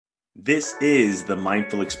This is the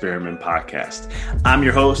Mindful Experiment Podcast. I'm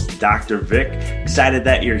your host, Dr. Vic. Excited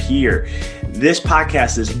that you're here. This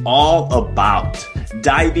podcast is all about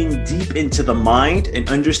diving deep into the mind and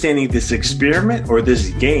understanding this experiment or this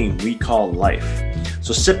game we call life.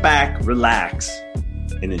 So sit back, relax,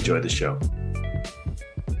 and enjoy the show.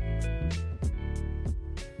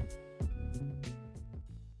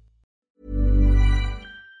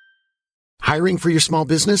 Hiring for your small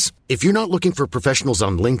business? If you're not looking for professionals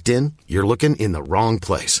on LinkedIn, you're looking in the wrong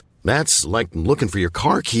place. That's like looking for your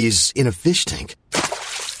car keys in a fish tank.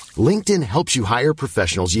 LinkedIn helps you hire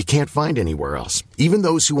professionals you can't find anywhere else, even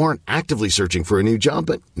those who aren't actively searching for a new job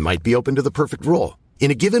but might be open to the perfect role.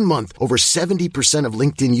 In a given month, over 70% of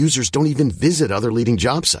LinkedIn users don't even visit other leading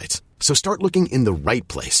job sites. So start looking in the right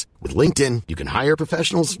place. With LinkedIn, you can hire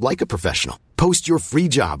professionals like a professional. Post your free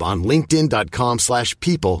job on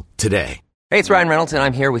linkedin.com/people today. Hey, it's Ryan Reynolds, and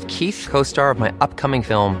I'm here with Keith, co-star of my upcoming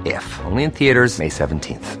film, If, only in theaters May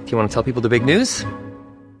 17th. Do you want to tell people the big news?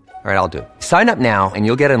 All right, I'll do it. Sign up now and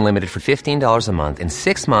you'll get unlimited for $15 a month and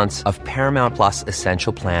 6 months of Paramount Plus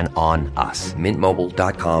Essential Plan on us.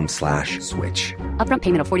 MintMobile.com/switch. Upfront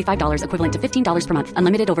payment of $45 equivalent to $15 per month.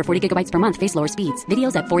 Unlimited over 40 gigabytes per month. Face lower speeds.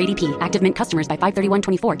 Videos at 480p. Active Mint customers by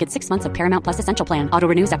 531.24 get 6 months of Paramount Plus Essential Plan. Auto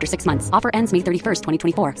renews after 6 months. Offer ends May 31st,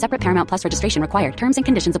 2024. Separate Paramount Plus registration required. Terms and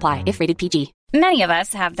conditions apply if rated PG. Many of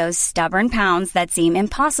us have those stubborn pounds that seem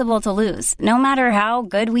impossible to lose, no matter how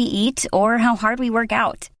good we eat or how hard we work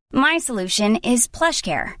out. My solution is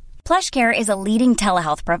PlushCare. PlushCare is a leading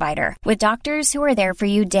telehealth provider with doctors who are there for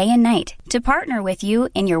you day and night to partner with you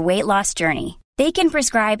in your weight loss journey. They can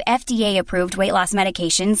prescribe FDA-approved weight loss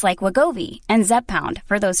medications like Wegovy and Zepbound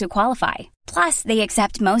for those who qualify. Plus, they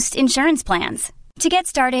accept most insurance plans. To get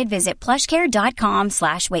started, visit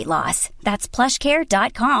plushcare.com/weight loss. That's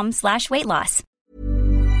plushcare.com/weight loss.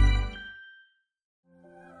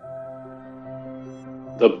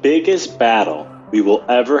 The biggest battle we will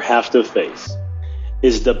ever have to face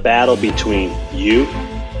is the battle between you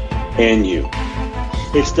and you.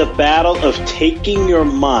 It's the battle of taking your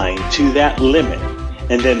mind to that limit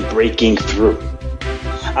and then breaking through.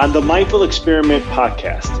 On the Mindful Experiment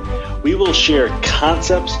Podcast, we will share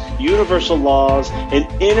concepts, universal laws, and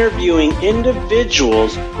interviewing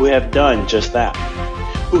individuals who have done just that,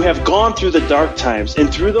 who have gone through the dark times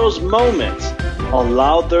and through those moments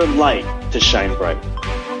allowed their light to shine bright.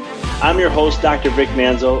 I'm your host, Dr. Vic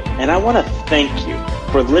Manzo, and I want to thank you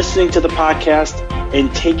for listening to the podcast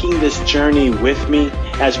and taking this journey with me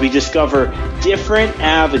as we discover different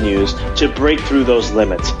avenues to break through those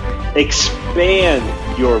limits, expand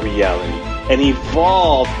your reality, and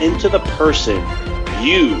evolve into the person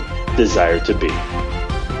you desire to be.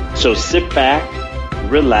 So sit back,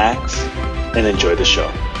 relax, and enjoy the show.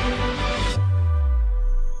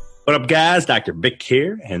 What up, guys? Dr. Vic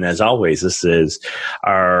here. And as always, this is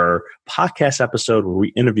our podcast episode where we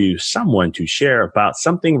interview someone to share about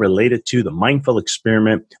something related to the mindful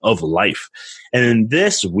experiment of life. And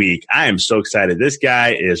this week, I am so excited. This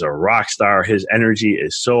guy is a rock star. His energy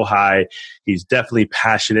is so high. He's definitely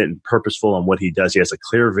passionate and purposeful in what he does. He has a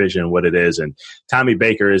clear vision of what it is. And Tommy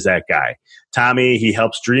Baker is that guy. Tommy, he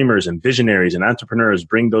helps dreamers and visionaries and entrepreneurs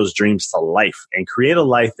bring those dreams to life and create a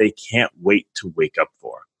life they can't wait to wake up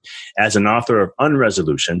for. As an author of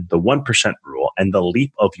Unresolution, The 1% Rule, and The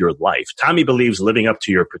Leap of Your Life, Tommy believes living up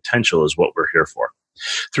to your potential is what we're here for.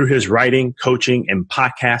 Through his writing, coaching, and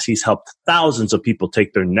podcasts, he's helped thousands of people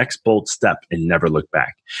take their next bold step and never look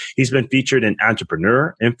back. He's been featured in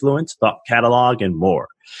Entrepreneur, Influence, Thought Catalog, and more.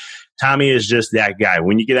 Tommy is just that guy.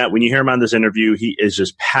 When you hear him on this interview, he is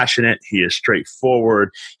just passionate. He is straightforward.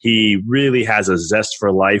 He really has a zest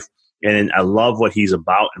for life. And I love what he's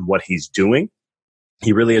about and what he's doing.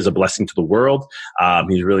 He really is a blessing to the world.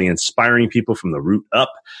 He's really inspiring people from the root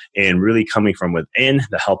up and really coming from within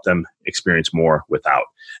to help them experience more without.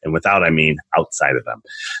 And without, I mean outside of them.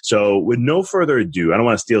 So with no further ado, I don't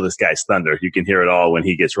want to steal this guy's thunder. You can hear it all when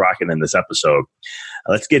he gets rocking in this episode.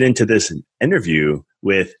 Let's get into this interview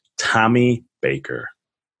with Tommy Baker.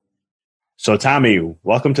 So Tommy,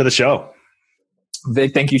 welcome to the show.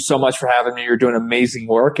 Vic, thank you so much for having me. You're doing amazing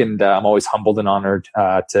work, and I'm always humbled and honored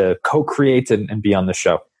to co-create and be on the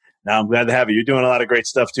show. Now, I'm glad to have you. You're doing a lot of great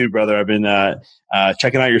stuff too, brother. I've been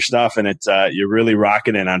checking out your stuff, and you're really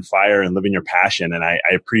rocking it on fire and living your passion, and I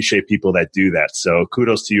appreciate people that do that. So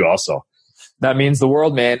kudos to you also. That means the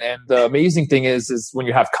world, man. And the amazing thing is when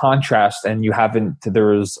you have contrast and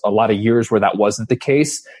there's a lot of years where that wasn't the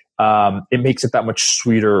case. It makes it that much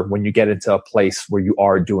sweeter when you get into a place where you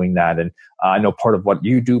are doing that. And I know part of what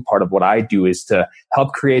you do, part of what I do is to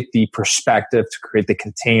help create the perspective, to create the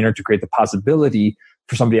container, to create the possibility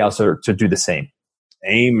for somebody else to do the same.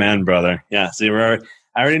 Amen, brother. Yeah. See, I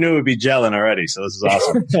already knew it would be gelling already. So this is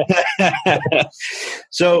awesome.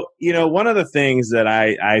 So, one of the things that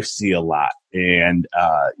I see a lot, and,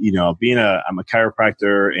 I'm a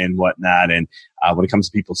chiropractor and whatnot. And when it comes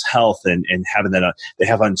to people's health and having that, they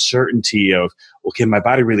have uncertainty of, well, can my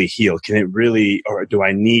body really heal? Can it really, or do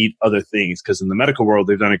I need other things? Because in the medical world,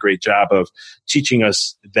 they've done a great job of teaching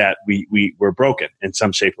us that we're broken in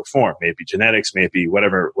some shape or form, maybe genetics, maybe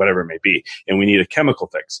whatever it may be. And we need a chemical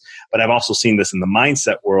fix. But I've also seen this in the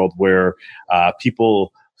mindset world where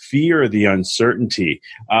people fear the uncertainty.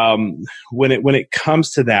 When it comes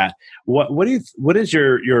to that, what is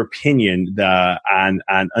your opinion on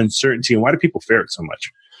uncertainty, and why do people fear it so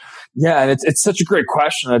much? Yeah, and it's such a great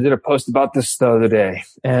question. I did a post about this the other day,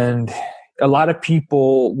 and a lot of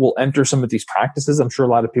people will enter some of these practices. I'm sure a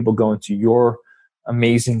lot of people go into your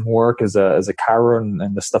amazing work as a chiro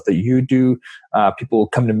and the stuff that you do. People will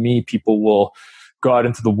come to me. People will go out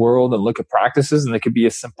into the world and look at practices, and they could be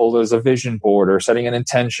as simple as a vision board or setting an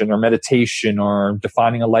intention or meditation or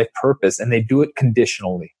defining a life purpose, and they do it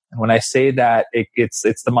conditionally. And when I say that, it's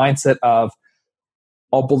the mindset of,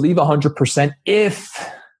 I'll believe 100% if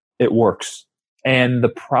it works. And the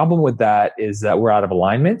problem with that is that we're out of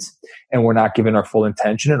alignment and we're not giving our full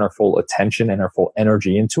intention and our full attention and our full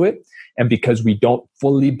energy into it. And because we don't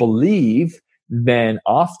fully believe, then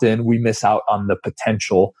often we miss out on the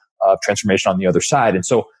potential of transformation on the other side. And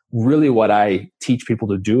so really what I teach people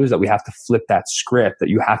to do is that we have to flip that script, that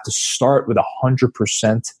you have to start with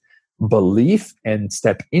 100% belief and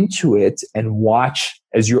step into it and watch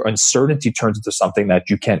as your uncertainty turns into something that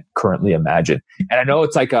you can't currently imagine. And I know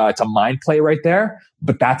it's like it's a mind play right there,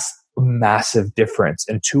 but that's a massive difference.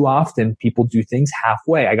 And too often people do things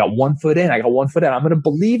halfway. I got 1 foot in, I got 1 foot out. I'm going to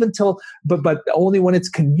believe but only when it's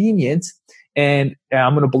convenient. And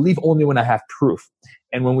I'm going to believe only when I have proof.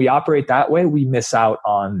 And when we operate that way, we miss out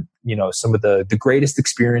on, some of the greatest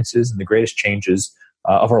experiences and the greatest changes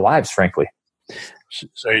of our lives, frankly.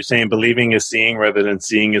 So you're saying believing is seeing rather than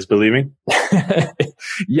seeing is believing?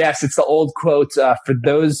 Yes, it's the old quote. For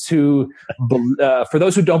those who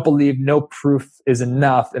don't believe, no proof is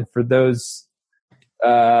enough, and for those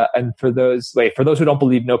who don't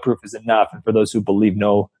believe, no proof is enough, and for those who believe,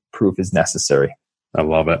 no proof is necessary. I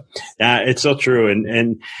love it. Yeah, it's so true.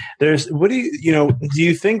 And there's, do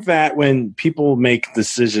you think that when people make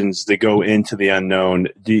decisions to go into the unknown,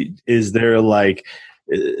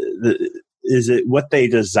 is it what they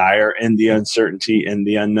desire in the uncertainty and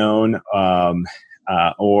the unknown?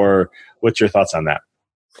 Or what's your thoughts on that?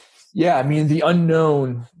 Yeah, I mean, the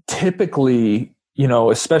unknown typically,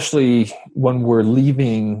 especially when we're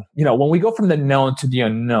leaving, when we go from the known to the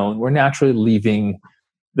unknown, we're naturally leaving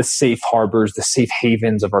the safe harbors, the safe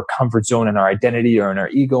havens of our comfort zone and our identity or in our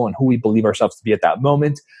ego and who we believe ourselves to be at that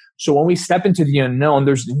moment. So when we step into the unknown,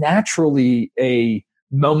 there's naturally a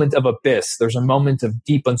moment of abyss. There's a moment of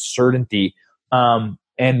deep uncertainty.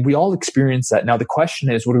 And we all experience that. Now, the question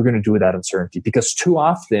is, what are we going to do with that uncertainty? Because too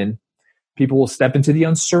often people will step into the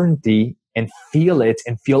uncertainty and feel it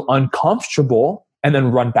and feel uncomfortable and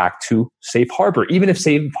then run back to safe harbor. Even if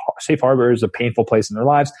safe harbor is a painful place in their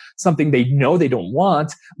lives, something they know they don't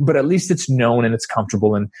want, but at least it's known and it's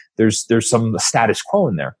comfortable and there's some status quo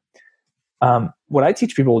in there. What I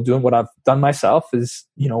teach people to do and what I've done myself is,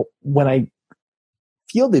 when I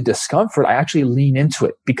feel the discomfort, I actually lean into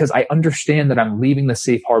it because I understand that I'm leaving the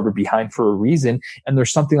safe harbor behind for a reason. And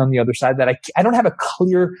there's something on the other side that I don't have a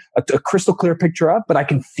crystal clear picture of, but I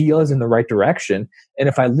can feel is in the right direction. And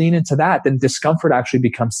if I lean into that, then discomfort actually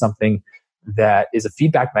becomes something that is a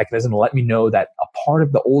feedback mechanism to let me know that a part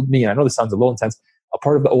of the old me, and I know this sounds a little intense, a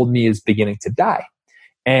part of the old me is beginning to die.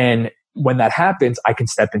 And when that happens, I can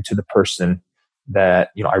step into the person that,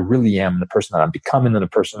 I really am, the person that I'm becoming, and the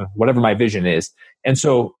person, whatever my vision is. And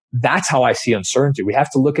so that's how I see uncertainty. We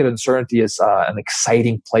have to look at uncertainty as an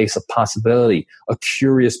exciting place of possibility, a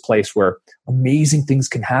curious place where amazing things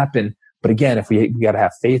can happen. But again, if we got to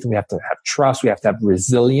have faith and we have to have trust, we have to have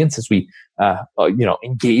resilience as we,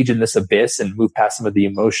 engage in this abyss and move past some of the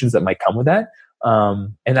emotions that might come with that.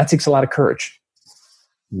 And that takes a lot of courage.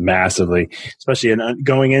 Massively, especially in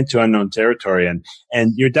going into unknown territory.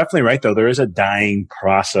 And you're definitely right, though. There is a dying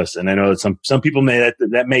process. And I know that some people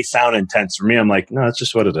that may sound intense. For me, I'm like, no, that's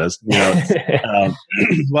just what it is.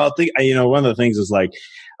 Well, I think, one of the things is like,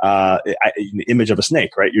 the image of a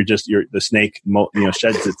snake, right? The snake,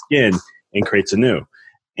 sheds its skin and creates a new.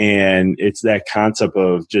 And it's that concept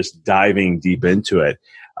of just diving deep into it.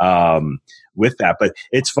 with that. But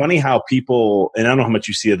it's funny how people, and I don't know how much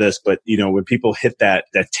you see of this, but when people hit that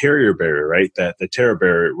terrier barrier, right? The terror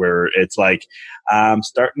barrier where it's like, I'm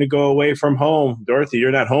starting to go away from home. Dorothy,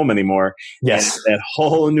 you're not home anymore. Yes. And that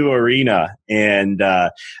whole new arena. And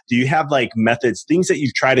do you have like methods, things that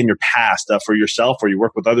you've tried in your past for yourself, or you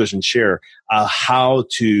work with others and share how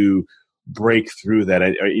to break through that?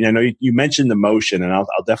 I know you mentioned the motion, and I'll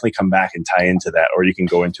definitely come back and tie into that, or you can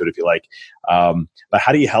go into it if you like. But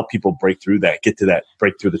how do you help people break through that,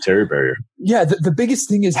 break through the terror barrier? Yeah, the biggest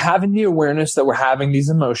thing is having the awareness that we're having these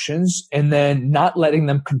emotions and then not letting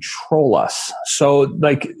them control us. So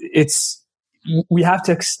like we have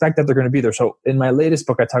to expect that they're going to be there. So in my latest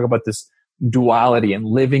book, I talk about this duality and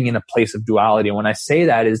living in a place of duality. And when I say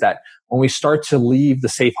that is that when we start to leave the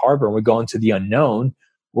safe harbor and we go into the unknown,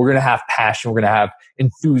 we're going to have passion. We're going to have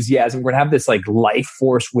enthusiasm. We're going to have this like life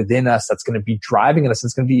force within us that's going to be driving us.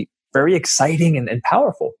 It's going to be very exciting and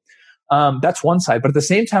powerful. That's one side. But at the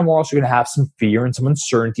same time, we're also going to have some fear and some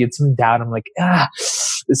uncertainty and some doubt. I'm like,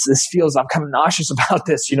 this feels, I'm kind of nauseous about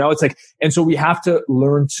this. It's like, and so we have to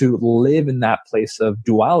learn to live in that place of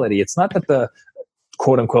duality. It's not that the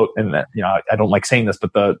quote unquote, and that, I don't like saying this,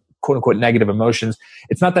 but the quote unquote negative emotions,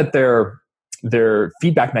 it's not that they're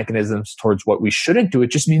feedback mechanisms towards what we shouldn't do.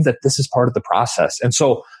 It just means that this is part of the process. And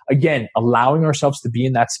so again, allowing ourselves to be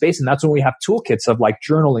in that space. And that's when we have toolkits of like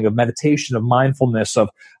journaling, of meditation, of mindfulness, of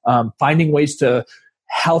finding ways to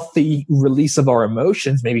healthy release of our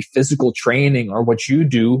emotions, maybe physical training or what you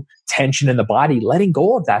do, tension in the body, letting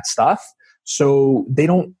go of that stuff. So they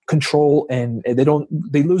don't control and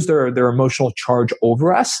they lose their emotional charge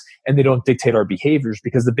over us, and they don't dictate our behaviors.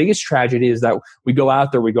 Because the biggest tragedy is that we go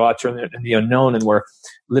out there in the unknown, and we're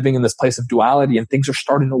living in this place of duality, and things are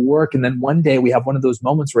starting to work. And then one day we have one of those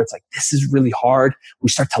moments where it's like, this is really hard. We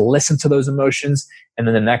start to listen to those emotions. And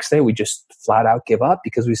then the next day we just flat out give up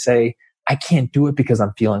because we say, I can't do it because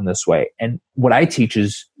I'm feeling this way. And what I teach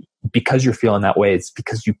is, because you're feeling that way, it's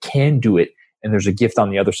because you can do it. And there's a gift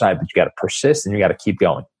on the other side, but you got to persist and you got to keep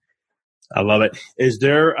going. I love it. Is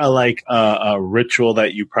there a ritual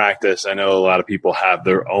that you practice? I know a lot of people have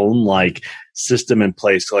their own system in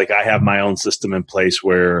place. Like I have my own system in place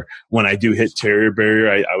where when I do hit terrier barrier,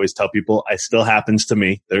 I always tell people it still happens to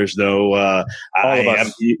me. There's no,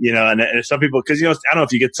 and some people, cause I don't know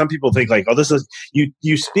if you get, some people think like, oh, this is,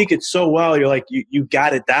 you speak it so well. You're like, you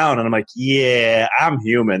got it down. And I'm like, yeah, I'm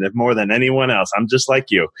human more than anyone else. I'm just like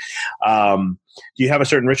you. Do you have a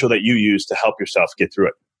certain ritual that you use to help yourself get through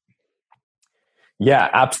it? Yeah,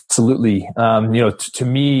 absolutely. To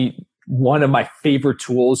me, one of my favorite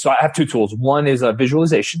tools, so I have two tools. One is a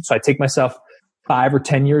visualization. So I take myself 5 or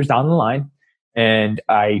 10 years down the line and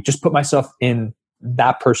I just put myself in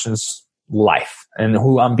that person's life and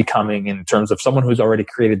who I'm becoming in terms of someone who's already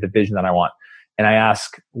created the vision that I want. And I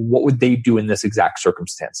ask, what would they do in this exact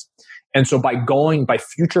circumstance? And so by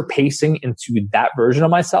future pacing into that version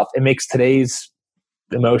of myself, it makes today's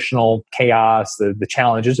emotional chaos, the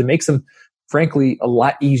challenges, it makes them frankly a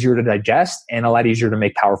lot easier to digest and a lot easier to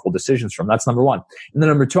make powerful decisions from. That's number one. And then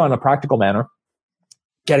number two, on a practical manner,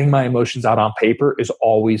 getting my emotions out on paper is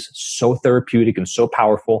always so therapeutic and so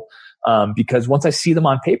powerful, because once I see them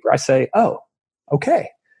on paper, I say, oh, okay.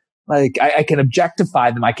 Like I can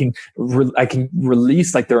objectify them. I can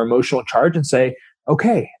release their emotional charge and say,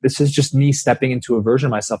 okay, this is just me stepping into a version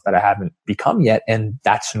of myself that I haven't become yet. And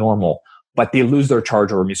that's normal, but they lose their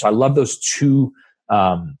charge over me. So I love those two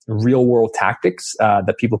real world tactics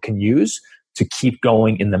that people can use to keep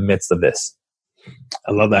going in the midst of this.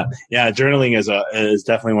 I love that. Yeah, journaling is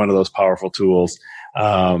definitely one of those powerful tools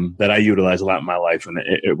that I utilize a lot in my life, and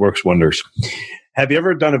it works wonders. Have you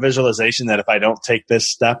ever done a visualization that if I don't take this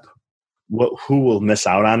step, who will miss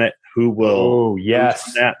out on it? Who will? Oh,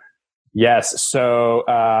 yes. Yes. So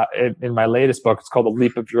in my latest book, it's called The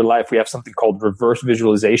Leap of Your Life. We have something called reverse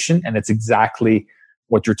visualization, and it's exactly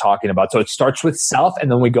what you're talking about. So it starts with self,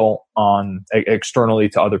 and then we go on externally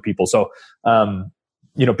to other people. So,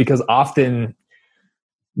 because often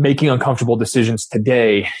making uncomfortable decisions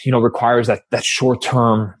today, requires that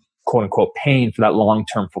short-term, quote unquote, pain for that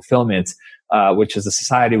long-term fulfillment, which as a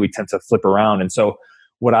society, we tend to flip around. And so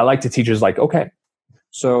what I like to teach is okay,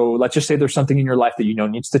 so let's just say there's something in your life that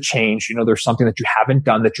needs to change. There's something that you haven't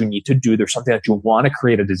done that you need to do. There's something that you want to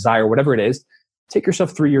create, a desire, whatever it is. Take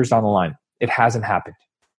yourself 3 years down the line. It hasn't happened.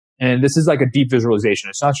 And this is like a deep visualization.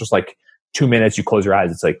 It's not just 2 minutes, you close your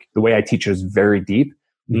eyes. It's the way I teach it is very deep.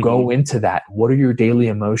 Mm-hmm. Go into that. What are your daily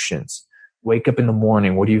emotions? Wake up in the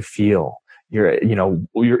morning. What do you feel? Your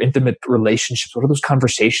intimate relationships. What are those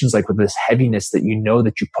conversations with this heaviness that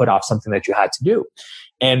that you put off something that you had to do?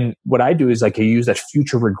 And what I do is I use that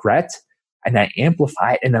future regret and I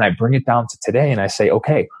amplify it. And then I bring it down to today and I say,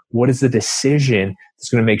 okay, what is the decision that's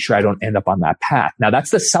going to make sure I don't end up on that path? Now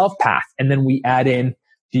that's the self path. And then we add in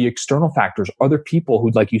the external factors, other people who,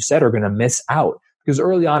 like you said, are going to miss out. Because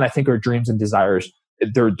early on, I think our dreams and desires,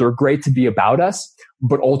 they're great to be about us,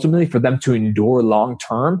 but ultimately for them to endure long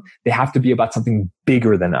term, they have to be about something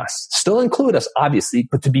bigger than us. Still include us, obviously,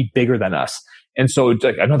 but to be bigger than us. And so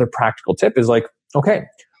like another practical tip is like, okay,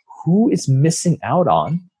 who is missing out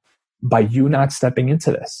on by you not stepping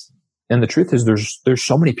into this? And the truth is there's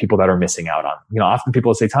so many people that are missing out on. Often people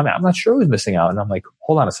will say, Tommy, I'm not sure who's missing out. And I'm like,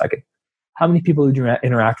 hold on a second. How many people did you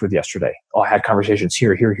interact with yesterday? Oh, I had conversations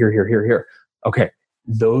here. Okay.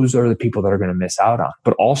 Those are the people that are going to miss out on.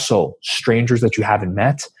 But also strangers that you haven't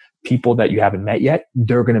met, people that you haven't met yet,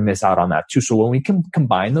 they're going to miss out on that too. So when we can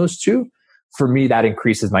combine those two, for me, that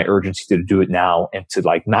increases my urgency to do it now and to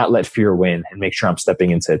like not let fear win and make sure I'm stepping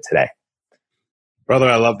into it today. Brother,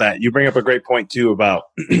 I love that. You bring up a great point too about,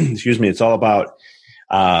 it's all about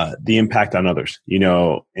the impact on others,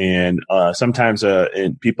 and sometimes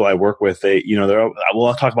in people I work with,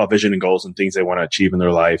 we'll talk about vision and goals and things they want to achieve in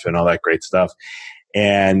their life and all that great stuff.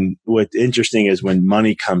 And what's interesting is when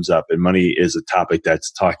money comes up, and money is a topic that's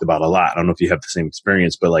talked about a lot. I don't know if you have the same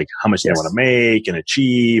experience, but like how much they want to make and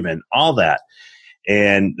achieve and all that.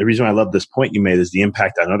 And the reason why I love this point you made is the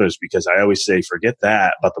impact on others, because I always say, forget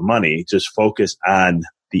that about the money, just focus on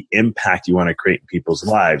the impact you want to create in people's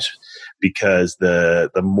lives, because the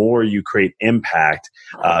more you create impact,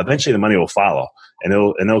 eventually the money will follow, and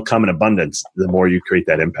it'll come in abundance the more you create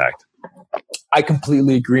that impact. I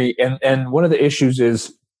completely agree. And one of the issues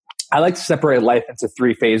is I like to separate life into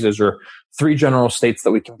 3 phases or 3 general states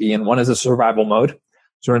that we can be in. One is a survival mode.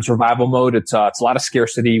 So in survival mode, it's a lot of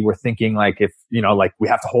scarcity. We're thinking like if, we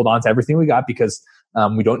have to hold on to everything we got because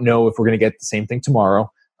we don't know if we're going to get the same thing tomorrow.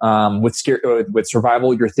 With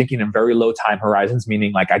survival, you're thinking in very low time horizons,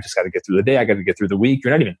 meaning like I just got to get through the day, I got to get through the week.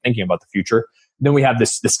 You're not even thinking about the future. Then we have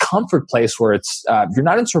this comfort place where it's you're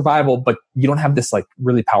not in survival, but you don't have this like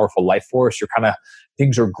really powerful life force. You're kind of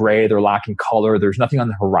things are gray, they're lacking color. There's nothing on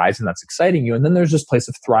the horizon that's exciting you. And then there's this place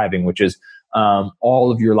of thriving, which is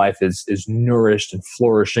all of your life is nourished and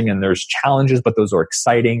flourishing, and there's challenges, but those are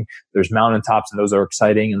exciting. There's mountaintops, and those are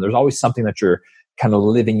exciting, and there's always something that you're kind of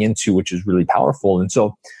living into, which is really powerful. And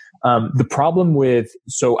so the problem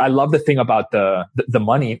so I love the thing about the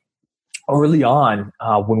money early on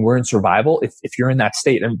when we're in survival, if you're in that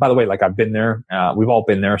state, and by the way, like I've been there, we've all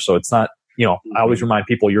been there. So it's not, I always remind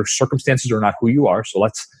people your circumstances are not who you are. So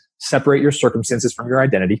let's separate your circumstances from your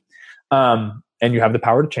identity. And you have the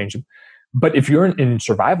power to change them. But if you're in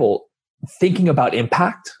survival, thinking about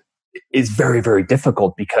impact is very, very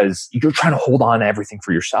difficult because you're trying to hold on to everything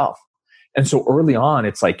for yourself. And so early on,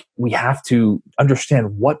 it's like we have to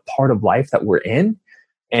understand what part of life that we're in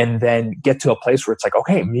and then get to a place where it's like,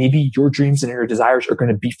 okay, maybe your dreams and your desires are going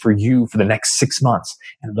to be for you for the next 6 months.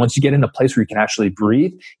 And once you get in a place where you can actually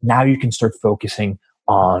breathe, now you can start focusing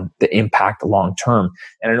on the impact long term.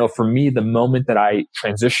 And I know for me, the moment that I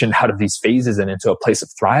transitioned out of these phases and into a place of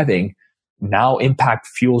thriving, now impact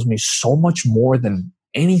fuels me so much more than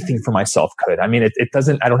anything for myself could. I mean, it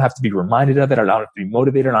doesn't, I don't have to be reminded of it. I don't have to be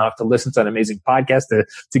motivated. I don't have to listen to an amazing podcast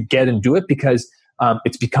to get and do it because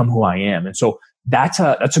it's become who I am. And so that's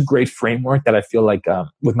a great framework that I feel like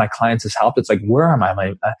with my clients has helped. It's like, where am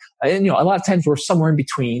I? And a lot of times we're somewhere in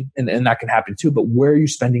between, and that can happen too. But where are you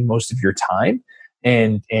spending most of your time,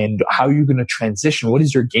 and how are you going to transition? What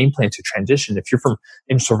is your game plan to transition? If you're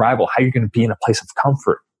in survival, how are you going to be in a place of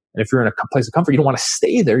comfort? And if you're in a place of comfort, you don't want to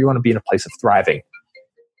stay there. You want to be in a place of thriving.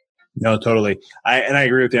 No, totally. I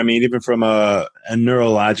agree with you. I mean, even from a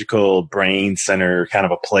neurological brain center kind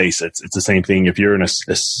of a place, it's the same thing. If you're in a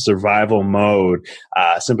survival mode,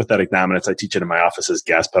 sympathetic dominance, I teach it in my office as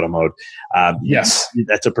gas pedal mode. Yes.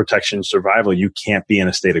 That's a protection survival. You can't be in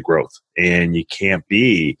a state of growth, and you can't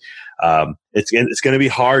be, it's going to be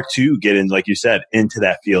hard to get in, like you said, into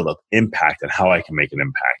that field of impact and how I can make an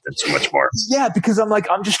impact and so much more. Yeah. Because I'm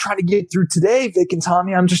just trying to get through today, Vic and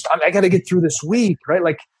Tommy. I got to get through this week, right?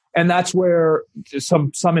 Like, and that's where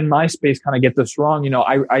some in my space kind of get this wrong.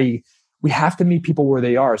 We have to meet people where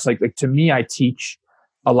they are. It's like to me, I teach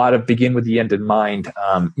a lot of begin with the end in mind.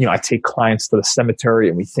 I take clients to the cemetery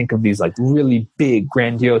and we think of these like really big,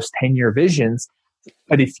 grandiose 10-year visions.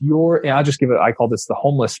 But if and I'll just I call this the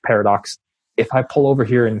homeless paradox. If I pull over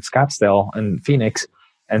here in Scottsdale and Phoenix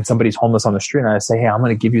and somebody's homeless on the street and I say, hey, I'm going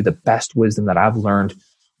to give you the best wisdom that I've learned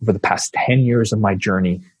over the past 10 years of my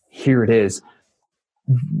journey. Here it is.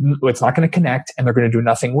 It's not going to connect, and they're going to do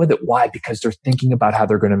nothing with it. Why? Because they're thinking about how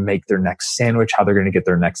they're going to make their next sandwich, how they're going to get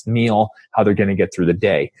their next meal, how they're going to get through the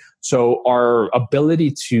day. So our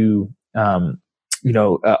ability to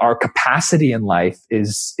our capacity in life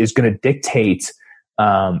is going to dictate,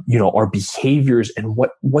 our behaviors and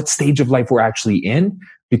what stage of life we're actually in.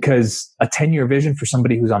 Because a 10-year vision for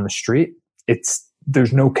somebody who's on the street,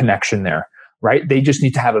 there's no connection there, right? They just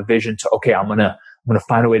need to have a vision to, okay, I'm going to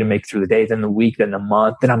find a way to make through the day, then the week, then the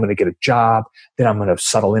month, then I'm going to get a job, then I'm going to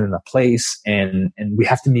settle in a place. And we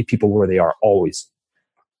have to meet people where they are always.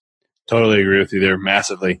 Totally agree with you there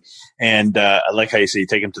massively. And I like how you say you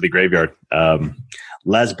take him to the graveyard.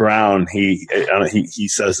 Les Brown, he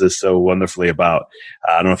says this so wonderfully about,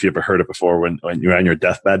 I don't know if you ever heard it before, when you're on your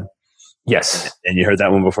deathbed. Yes. And you heard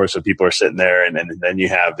that one before. So people are sitting there and then you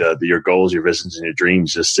have your goals, your visions, and your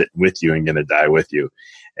dreams just sitting with you and going to die with you.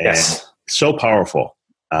 And yes. So powerful.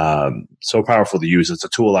 So powerful to use. It's a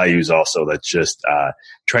tool I use also that's just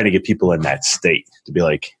trying to get people in that state to be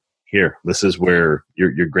like, here, this is where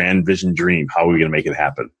your grand vision dream, how are we going to make it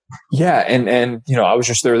happen? Yeah. And I was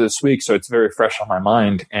just there this week, so it's very fresh on my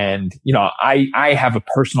mind. And, I have a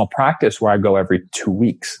personal practice where I go every 2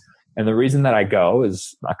 weeks. And the reason that I go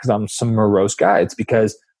is not because I'm some morose guy. It's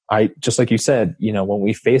because just like you said, when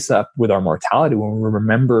we face up with our mortality, when we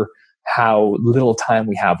remember how little time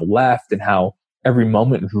we have left and how every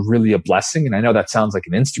moment is really a blessing. And I know that sounds like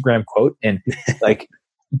an Instagram quote, and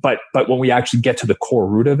but when we actually get to the core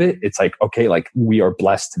root of it, it's like, okay, like we are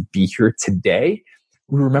blessed to be here today.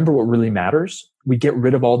 We remember what really matters. We get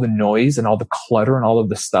rid of all the noise and all the clutter and all of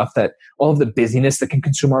the busyness that can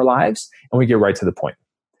consume our lives. And we get right to the point.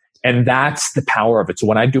 And that's the power of it. So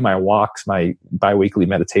when I do my walks, my biweekly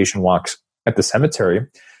meditation walks at the cemetery,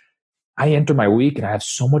 I enter my week and I'm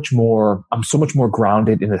so much more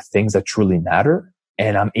grounded in the things that truly matter.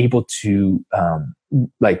 And I'm able to,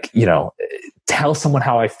 tell someone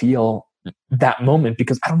how I feel that moment,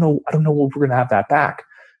 because I don't know what we're going to have that back.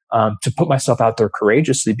 To put myself out there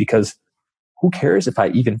courageously, because who cares if I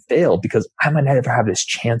even fail, because I might never have this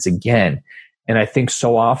chance again. And I think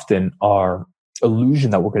so often our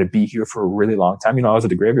illusion that we're going to be here for a really long time. I was at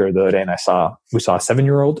the graveyard the other day and we saw a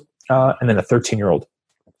 7-year-old and then a 13-year-old.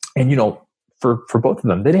 And, for both of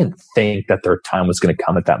them, they didn't think that their time was going to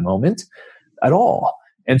come at that moment at all.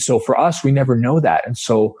 And so for us, we never know that. And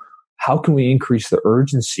so how can we increase the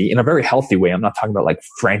urgency in a very healthy way? I'm not talking about like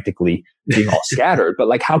frantically being all scattered, but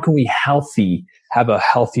like how can we have a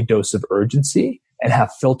healthy dose of urgency and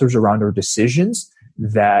have filters around our decisions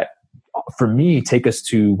that, for me, take us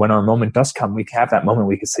to when our moment does come. We can have that moment.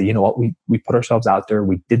 We can say, you know what, we put ourselves out there.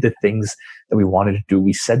 We did the things that we wanted to do.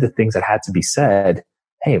 We said the things that had to be said.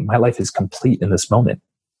 Hey, my life is complete in this moment.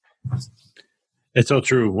 It's so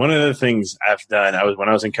true. One of the things I've done, when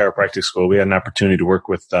I was in chiropractic school, we had an opportunity to work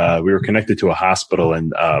with, we were connected to a hospital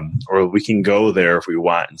or we can go there if we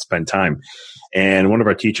want and spend time. And one of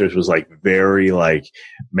our teachers was very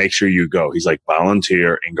make sure you go. He's like,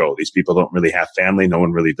 volunteer and go. These people don't really have family. No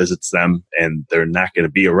one really visits them, and they're not going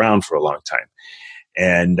to be around for a long time.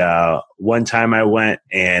 And one time I went,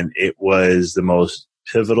 and it was one of the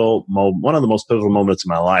most pivotal moments of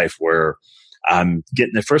my life, where I'm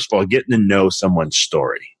getting to know someone's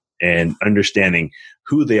story and understanding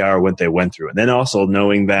who they are, what they went through. And then also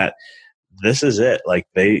knowing that this is it.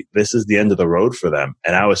 This is the end of the road for them.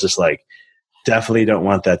 And I was just like, definitely don't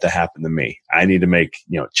want that to happen to me. I need to make,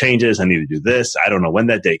 changes. I need to do this. I don't know when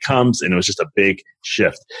that day comes. And it was just a big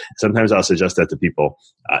shift. Sometimes I'll suggest that to people.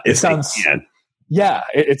 It sounds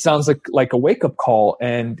like a wake-up call.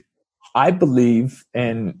 And I believe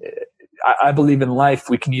in life,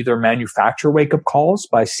 we can either manufacture wake-up calls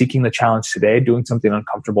by seeking the challenge today, doing something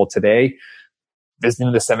uncomfortable today,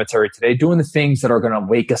 visiting the cemetery today, doing the things that are going to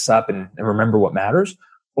wake us up and remember what matters.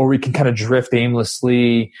 Or we can kind of drift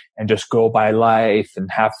aimlessly and just go by life and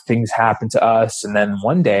have things happen to us. And then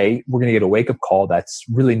one day we're going to get a wake-up call that's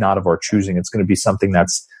really not of our choosing. It's going to be something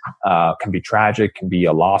that's can be tragic, can be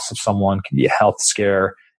a loss of someone, can be a health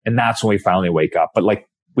scare. And that's when we finally wake up. But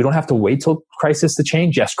we don't have to wait till crisis to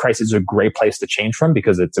change. Yes, crisis is a great place to change from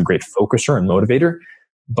because it's a great focuser and motivator.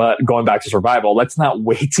 But going back to survival, let's not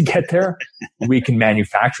wait to get there. We can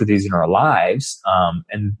manufacture these in our lives.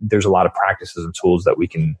 And there's a lot of practices and tools that we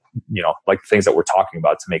can, like the things that we're talking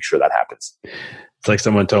about to make sure that happens. It's like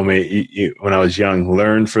someone told me when I was young,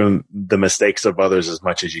 learn from the mistakes of others as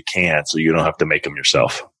much as you can so you don't have to make them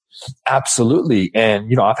yourself. Absolutely. And,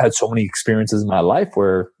 I've had so many experiences in my life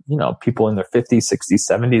where, people in their 50s, 60s,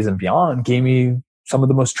 70s and beyond gave me some of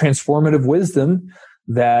the most transformative wisdom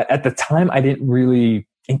that at the time I didn't really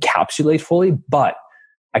encapsulate fully, but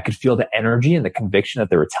I could feel the energy and the conviction that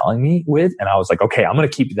they were telling me with. And I was like, okay, I'm going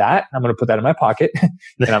to keep that. I'm going to put that in my pocket.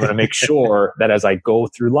 And I'm going to make sure that as I go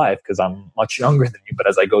through life, because I'm much younger than you, but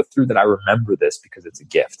as I go through that, I remember this because it's a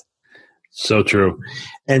gift. So true.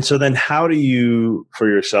 And so then how do you, for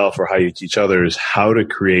yourself or how you teach others, how to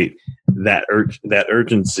create that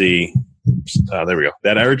urgency? There we go.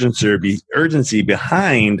 That urgency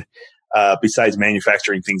behind, besides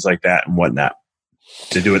manufacturing things like that and whatnot,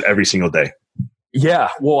 to do it every single day. Yeah.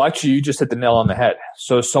 Well, actually, you just hit the nail on the head.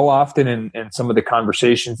 So often in some of the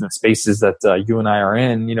conversations and spaces that you and I are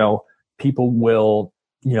in, people will,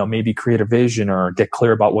 maybe create a vision or get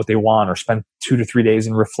clear about what they want or spend 2 to 3 days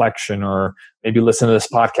in reflection or maybe listen to this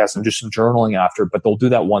podcast and do some journaling after, but they'll do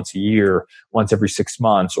that once a year, once every 6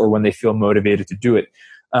 months, or when they feel motivated to do it.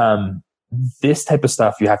 This type of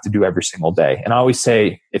stuff you have to do every single day. And I always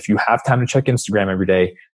say, if you have time to check Instagram every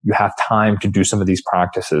day, you have time to do some of these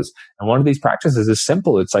practices. And one of these practices is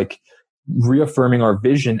simple. It's like reaffirming our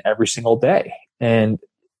vision every single day. And,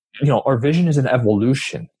 our vision is an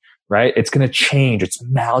evolution, right? It's going to change. It's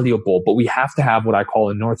malleable, but we have to have what I call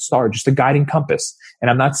a North Star, just a guiding compass. And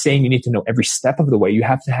I'm not saying you need to know every step of the way. You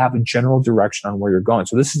have to have a general direction on where you're going.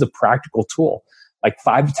 So this is a practical tool. Like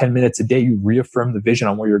 5 to 10 minutes a day, you reaffirm the vision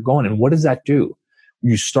on where you're going. And what does that do?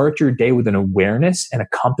 You start your day with an awareness and a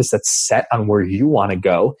compass that's set on where you want to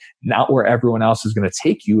go, not where everyone else is going to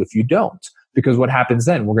take you if you don't. Because what happens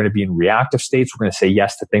then? We're going to be in reactive states. We're going to say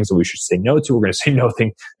yes to things that we should say no to. We're going to say no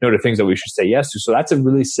to things that we should say yes to. So that's a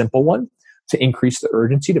really simple one to increase the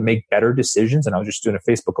urgency, to make better decisions. And I was just doing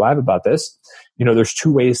a Facebook Live about this. There's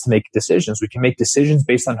 2 ways to make decisions. We can make decisions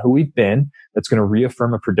based on who we've been. That's going to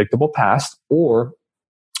reaffirm a predictable past, or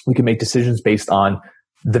we can make decisions based on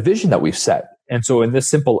the vision that we've set. And so in this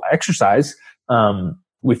simple exercise,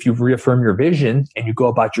 if you reaffirm your vision and you go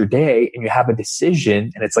about your day and you have a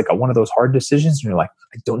decision and it's like one of those hard decisions and you're like,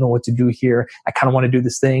 I don't know what to do here. I kind of want to do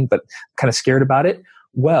this thing, but I'm kind of scared about it.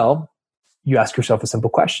 Well, you ask yourself a simple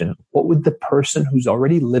question. What would the person who's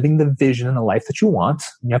already living the vision and the life that you want,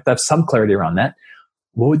 and you have to have some clarity around that,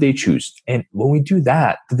 what would they choose? And when we do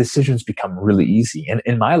that, the decisions become really easy. And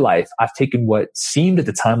in my life, I've taken what seemed at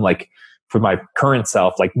the time like, for my current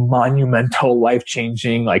self, like monumental,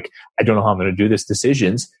 life-changing, like, I don't know how I'm going to do this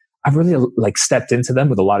decisions. I've really stepped into them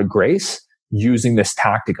with a lot of grace using this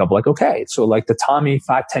tactic of like, okay, so like the Tommy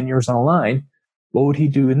 5-10 years on the line, what would he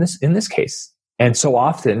do in this case? And so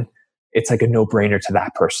often it's like a no-brainer to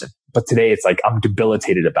that person. But today it's like, I'm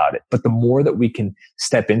debilitated about it. But the more that we can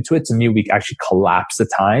step into it, to me, we actually collapse the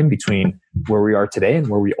time between where we are today and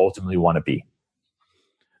where we ultimately want to be.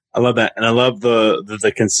 I love that. And I love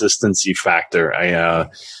the consistency factor.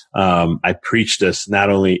 I preach this not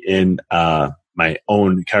only in, my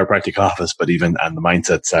own chiropractic office, but even on the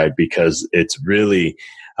mindset side, because it's really,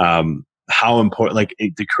 how important,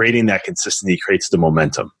 creating that consistency creates the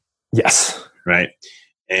momentum. Yes. Right.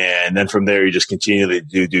 And then from there, you just continually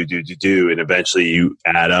do. And eventually you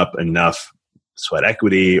add up enough sweat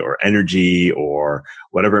equity or energy or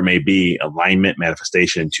whatever it may be, alignment,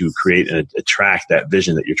 manifestation to create and attract that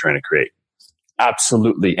vision that you're trying to create.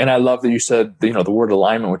 Absolutely. And I love that you said, the word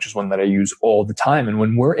alignment, which is one that I use all the time. And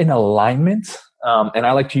when we're in alignment, and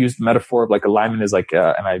I like to use the metaphor of like alignment is like,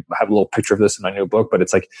 and I have a little picture of this in my new book, but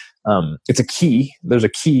it's like, it's a key. There's a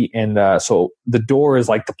key. And so the door is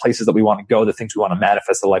like the places that we want to go, the things we want to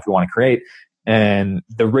manifest, the life we want to create. And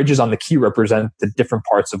the ridges on the key represent the different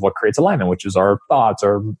parts of what creates alignment, which is our thoughts,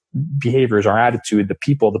 our behaviors, our attitude, the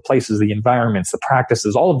people, the places, the environments, the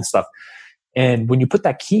practices, all of the stuff. And when you put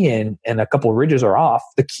that key in and a couple of ridges are off,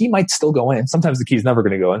 the key might still go in. Sometimes the key is never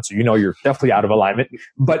going to go in. So you're definitely out of alignment.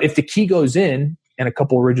 But if the key goes in and a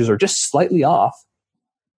couple of ridges are just slightly off,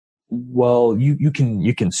 well, you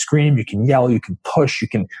can scream, you can yell, you can push, you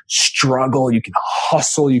can struggle, you can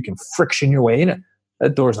hustle, you can friction your way in.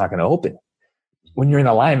 That door's not going to open. When you're in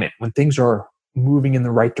alignment, when things are moving in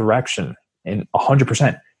the right direction and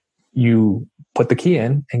 100%, you put the key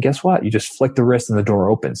in and guess what? You just flick the wrist and the door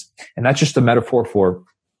opens. And that's just a metaphor for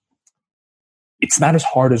it's not as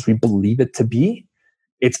hard as we believe it to be.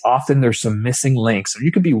 It's often there's some missing links. So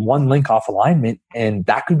you could be one link off alignment and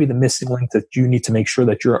that could be the missing link that you need to make sure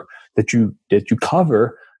that you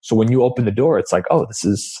cover. So when you open the door, it's like, oh, this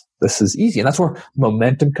is easy. And that's where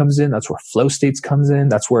momentum comes in. That's where flow states comes in.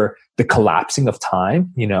 That's where the collapsing of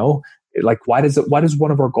time, like why does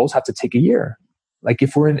one of our goals have to take a year? Like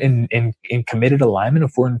if we're in committed alignment,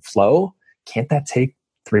 if we're in flow, can't that take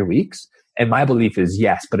 3 weeks? And my belief is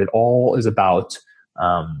yes, but it all is about,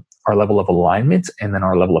 our level of alignment and then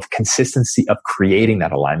our level of consistency of creating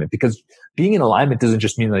that alignment. Because being in alignment doesn't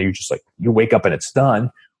just mean that you just like, you wake up and it's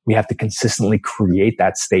done. We have to consistently create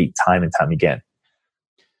that state time and time again.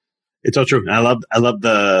 It's so true. I love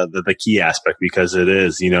the key aspect because it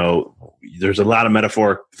is, there's a lot of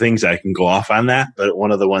metaphoric things I can go off on that, but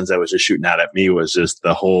one of the ones that was just shooting out at me was just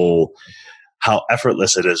the whole how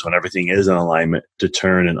effortless it is when everything is in alignment to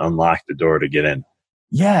turn and unlock the door to get in.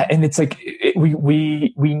 Yeah. And it's like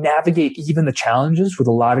we navigate even the challenges with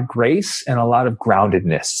a lot of grace and a lot of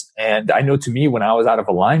groundedness. And I know to me, when I was out of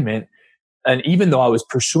alignment, and even though I was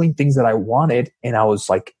pursuing things that I wanted, and I was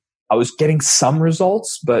getting some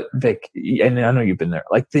results, but Vic, and I know you've been there,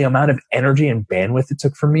 like the amount of energy and bandwidth it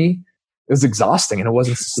took for me, it was exhausting and it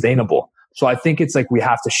wasn't sustainable. So I think it's like we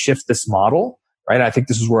have to shift this model, right? I think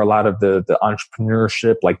this is where a lot of the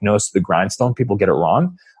entrepreneurship, like nose to the grindstone, people get it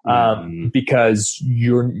wrong. Because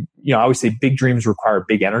I always say big dreams require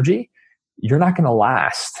big energy. You're not going to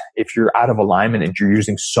last if you're out of alignment and you're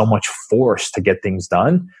using so much force to get things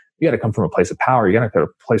done. You got to come from a place of power. You got to come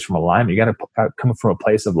from a place from alignment. You got to come from a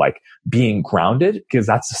place of like being grounded, because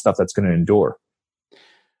that's the stuff that's going to endure.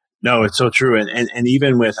 No, it's so true. And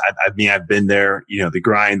even with, I've been there, the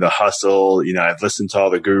grind, the hustle, I've listened to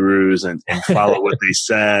all the gurus and follow what they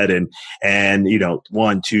said. And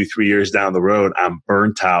 1, 2, 3 years down the road, I'm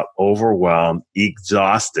burnt out, overwhelmed,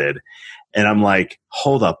 exhausted. And I'm like,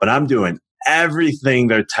 hold up, but I'm doing everything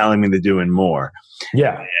they're telling me to do and more.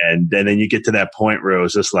 Yeah. And then you get to that point where it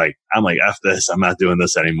was just like, I'm like, F this, I'm not doing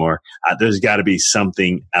this anymore. There's got to be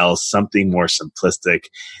something else, something more simplistic.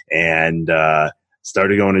 And,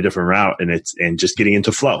 started going a different route, and just getting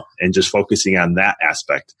into flow and just focusing on that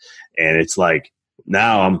aspect. And it's like,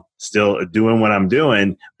 now I'm still doing what I'm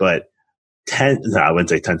doing, but I wouldn't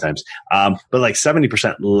say 10 times, but like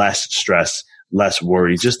 70% less stress, less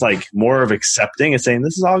worry, just like more of accepting and saying,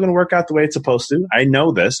 this is all going to work out the way it's supposed to. I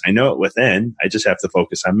know this, I know it within, I just have to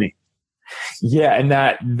focus on me. Yeah. And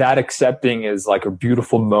that accepting is like a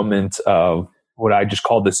beautiful moment of what I just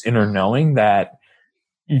call this inner knowing, that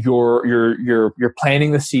you're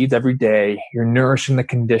planting the seeds every day. You're nourishing the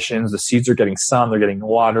conditions. The seeds are getting sun. They're getting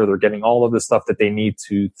water. They're getting all of the stuff that they need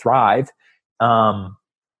to thrive.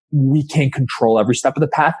 We can't control every step of the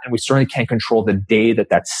path, and we certainly can't control the day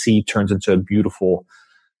that seed turns into a beautiful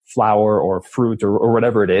flower or fruit or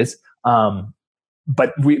whatever it is.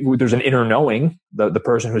 But there's an inner knowing, the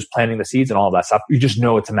person who's planting the seeds and all of that stuff. You just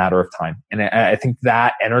know it's a matter of time. And I think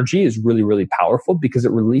that energy is really, really powerful, because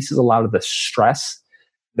it releases a lot of the stress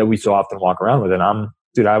that we so often walk around with. And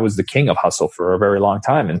I was the king of hustle for a very long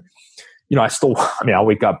time. And, I'll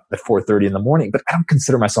wake up at 4:30 in the morning, but I don't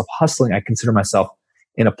consider myself hustling. I consider myself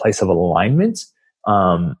in a place of alignment,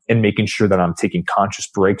 and making sure that I'm taking conscious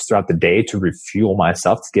breaks throughout the day to refuel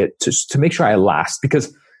myself, to make sure I last.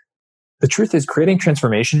 Because the truth is, creating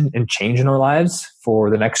transformation and change in our lives for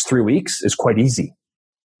the next 3 weeks is quite easy,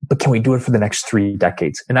 but can we do it for the next 3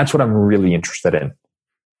 decades? And that's what I'm really interested in.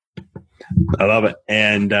 I love it.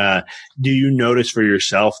 And do you notice for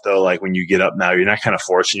yourself, though, like when you get up now, you're not kind of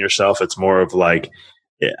forcing yourself? It's more of like,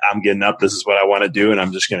 I'm getting up, this is what I want to do, and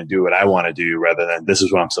I'm just going to do what I want to do, rather than this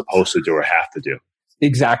is what I'm supposed to do or have to do.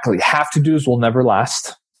 Exactly. Have to do's will never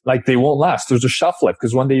last. Like, they won't last. There's a shelf life,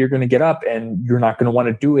 because one day you're going to get up and you're not going to want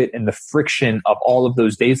to do it. And the friction of all of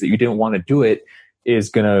those days that you didn't want to do it is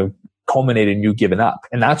going to culminate in you giving up.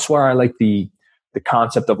 And that's where I like the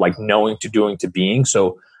concept of like knowing to doing to being.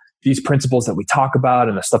 So these principles that we talk about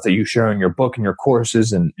and the stuff that you share in your book and your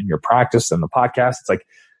courses and your practice and the podcast, it's like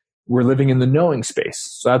we're living in the knowing space.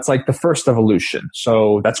 So that's like the first evolution.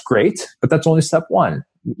 So that's great, but that's only step one.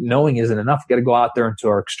 Knowing isn't enough. We got to go out there into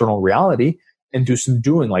our external reality and do some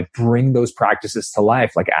doing, like bring those practices to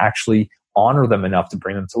life, like actually honor them enough to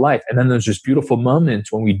bring them to life. And then there's this beautiful moment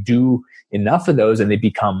when we do enough of those and they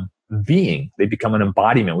become being, they become an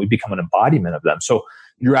embodiment. We become an embodiment of them. So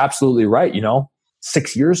you're absolutely right.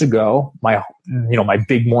 6 years ago, my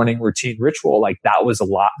big morning routine ritual, like that was a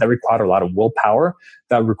lot, that required a lot of willpower.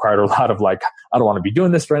 That required a lot of like, I don't want to be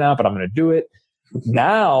doing this right now, but I'm going to do it.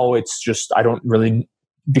 Now it's just, I don't really,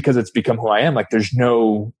 because it's become who I am. Like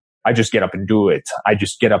I just get up and do it. I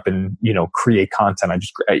just get up and, create content.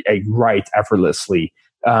 I write effortlessly,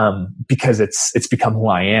 because it's become who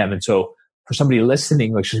I am. And so for somebody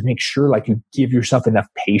listening, like just make sure like you give yourself enough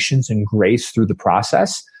patience and grace through the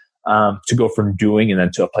process, to go from doing and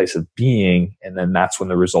then to a place of being. And then that's when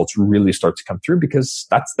the results really start to come through, because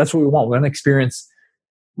that's what we want.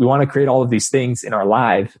 We want to create all of these things in our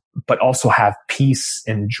life, but also have peace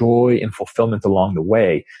and joy and fulfillment along the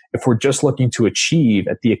way. If we're just looking to achieve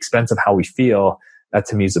at the expense of how we feel, that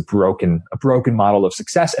to me is a broken model of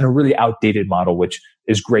success, and a really outdated model, which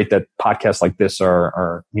is great that podcasts like this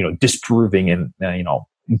are disproving and,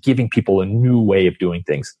 giving people a new way of doing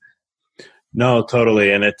things. No,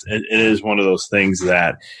 totally. And it is one of those things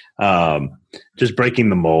that just breaking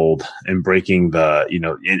the mold and breaking the,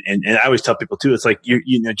 and I always tell people too, it's like,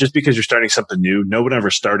 just because you're starting something new, no one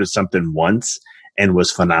ever started something once and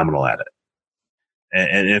was phenomenal at it.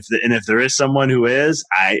 And if there is someone who is,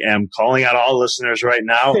 I am calling out all listeners right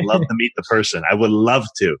now. I'd love to meet the person. I would love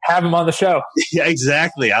to have him on the show. Yeah,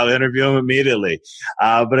 exactly. I'll interview him immediately.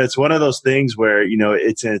 But it's one of those things where,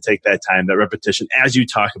 it's going to take that time, that repetition, as you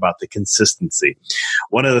talk about the consistency.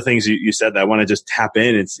 One of the things you said that I want to just tap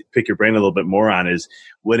in and pick your brain a little bit more on is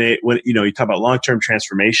when you talk about long-term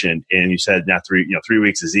transformation, and you said now 3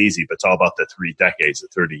 weeks is easy, but it's all about the 3 decades, the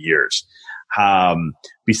 30 years.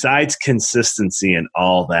 Besides consistency and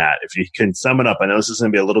all that, if you can sum it up, I know this is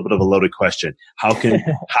going to be a little bit of a loaded question.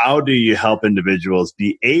 How do you help individuals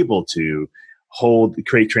be able to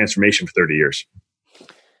create transformation for 30 years?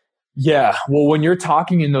 Yeah. Well, when you're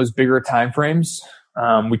talking in those bigger timeframes,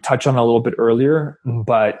 we touched on it a little bit earlier,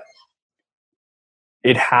 but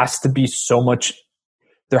it has to be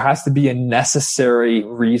there has to be a necessary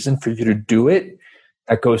reason for you to do it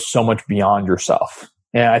that goes so much beyond yourself.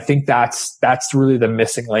 And I think that's really the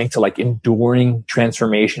missing link to like enduring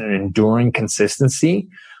transformation and enduring consistency,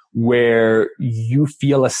 where you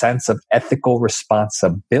feel a sense of ethical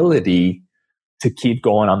responsibility to keep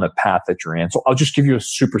going on the path that you're in. So I'll just give you a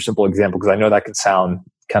super simple example, because I know that can sound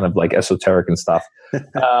kind of like esoteric and stuff.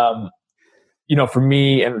 For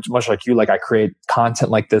me, and much like you, like I create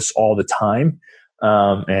content like this all the time,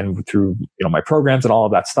 and through, my programs and all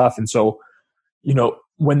of that stuff. And so,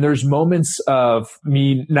 when there's moments of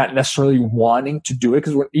me not necessarily wanting to do it,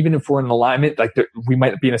 because even if we're in alignment, like we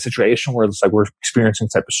might be in a situation where it's like we're experiencing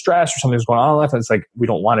type of stress or something's going on in life, and it's like we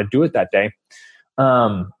don't want to do it that day.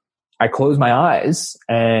 I close my eyes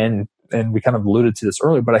and we kind of alluded to this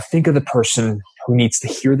earlier, but I think of the person who needs to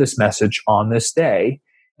hear this message on this day,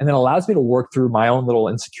 and then allows me to work through my own little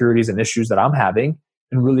insecurities and issues that I'm having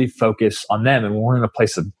and really focus on them. And when we're in a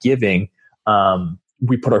place of giving,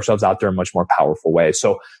 we put ourselves out there in a much more powerful way.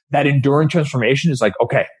 So that enduring transformation is like,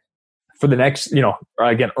 okay, for the next,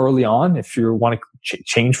 again, early on, if you want to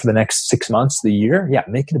change for the next 6 months, the year, yeah,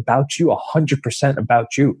 make it about you, 100%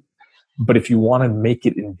 about you. But if you want to make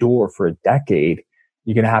it endure for a decade,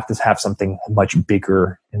 you're going to have something much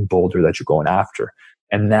bigger and bolder that you're going after.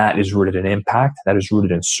 And that is rooted in impact. That is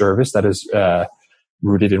rooted in service. That is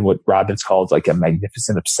rooted in what Robbins calls like a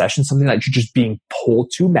magnificent obsession, something that you're just being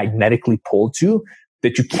magnetically pulled to,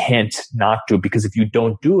 that you can't not do. Because if you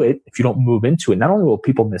don't do it, if you don't move into it, not only will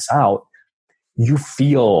people miss out, you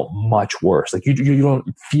feel much worse. Like you don't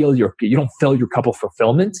fill your cup of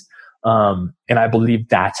fulfillment. And I believe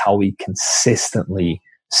that's how we consistently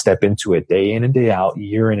step into it day in and day out,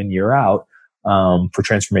 year in and year out, for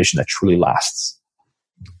transformation that truly lasts.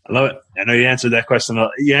 I love it. I know you answered that question.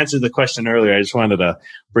 You answered the question earlier. I just wanted to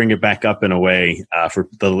bring it back up in a way for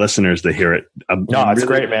the listeners to hear it. No, it's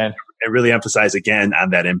great, man. And really emphasize again on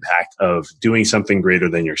that impact of doing something greater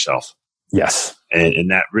than yourself. Yes. And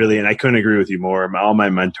that really, and I couldn't agree with you more. All my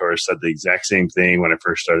mentors said the exact same thing when I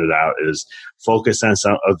first started out, is focus on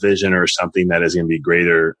a vision or something that is going to be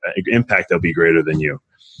greater, impact that'll be greater than you.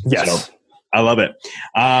 Yes. So, I love it.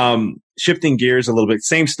 Shifting gears a little bit,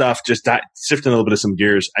 same stuff, just shifting a little bit of some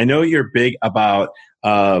gears. I know you're big about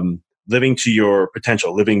living to your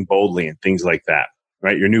potential, living boldly and things like that,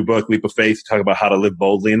 right? Your new book, Leap of Faith, talk about how to live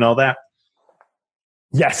boldly and all that.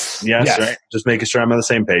 Yes. Right. Just making sure I'm on the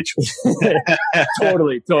same page.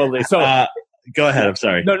 Totally. So go ahead. I'm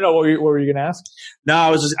sorry. No. What were you going to ask? No, I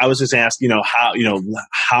was just asking,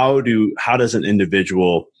 how does an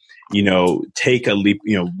individual, take a leap,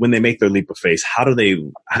 when they make their leap of faith, how do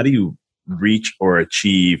you reach or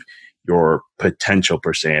achieve your potential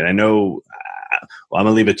per se? And I know, I'm going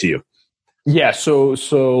to leave it to you. Yeah. So,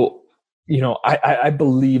 I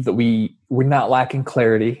believe that we're not lacking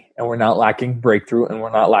clarity, and we're not lacking breakthrough, and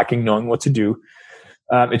we're not lacking knowing what to do.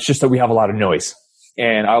 It's just that we have a lot of noise.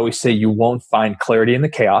 And I always say you won't find clarity in the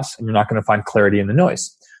chaos, and you're not going to find clarity in the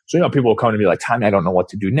noise. So, people will come to me like, Tommy, I don't know what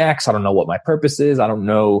to do next. I don't know what my purpose is. I don't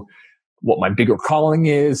know what my bigger calling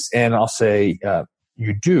is. And I'll say,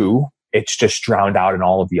 you do. It's just drowned out in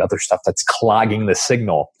all of the other stuff that's clogging the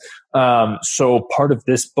signal. So part of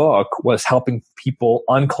this book was helping people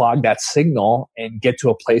unclog that signal and get to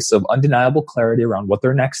a place of undeniable clarity around what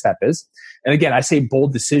their next step is. And again, I say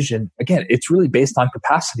bold decision. Again, it's really based on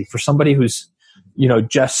capacity. For somebody who's,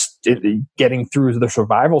 just getting through the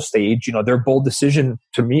survival stage, their bold decision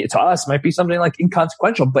to us might be something like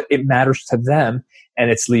inconsequential, but it matters to them,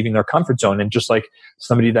 and it's leaving their comfort zone. And just like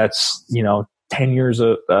somebody that's, 10 years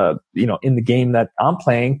in the game that I'm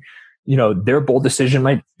playing, their bold decision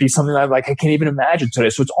might be something that I can't even imagine today.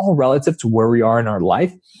 So it's all relative to where we are in our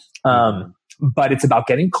life. But it's about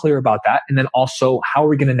getting clear about that. And then also, how are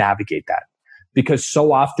we going to navigate that? Because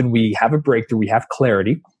so often we have a breakthrough, we have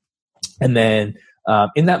clarity, and then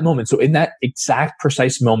in that moment. So in that exact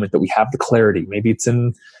precise moment that we have the clarity, maybe it's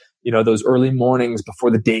in, those early mornings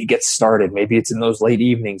before the day gets started. Maybe it's in those late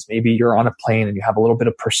evenings. Maybe you're on a plane and you have a little bit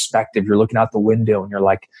of perspective. You're looking out the window and you're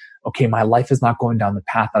like, okay, my life is not going down the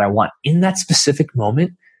path that I want. In that specific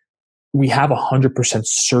moment, we have 100%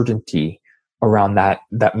 certainty around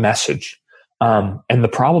that message. And the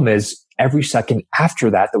problem is every second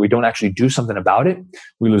after that we don't actually do something about it,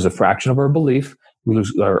 we lose a fraction of our belief. We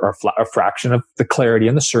lose a fraction of the clarity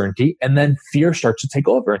and the certainty, and then fear starts to take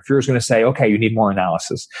over. And fear is going to say, okay, you need more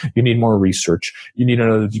analysis. You need more research. You need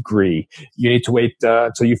another degree. You need to wait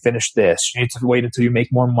until you finish this. You need to wait until you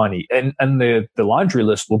make more money. And the laundry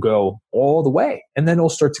list will go all the way, and then it'll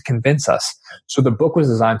start to convince us. So the book was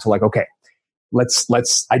designed to okay,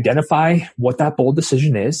 let's identify what that bold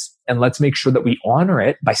decision is, and let's make sure that we honor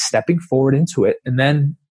it by stepping forward into it. And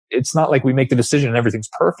then it's not like we make the decision and everything's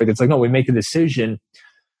perfect. It's like, no, we make a decision.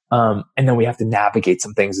 And then we have to navigate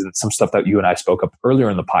some things and some stuff that you and I spoke up earlier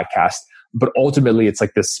in the podcast. But ultimately, it's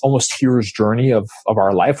like this almost hero's journey of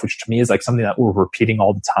our life, which to me is like something that we're repeating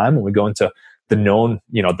all the time when we go into the known,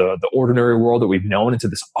 the ordinary world that we've known, into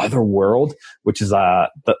this other world, which is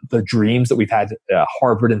the dreams that we've had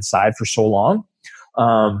harbored inside for so long.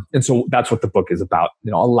 And so that's what the book is about,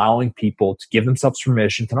 allowing people to give themselves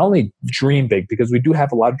permission to not only dream big, because we do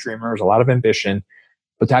have a lot of dreamers, a lot of ambition,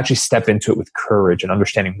 but to actually step into it with courage and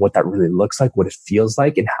understanding what that really looks like, what it feels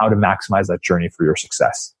like, and how to maximize that journey for your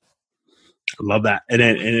success. I love that. And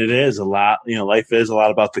it is a lot, life is a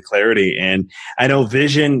lot about the clarity. And I know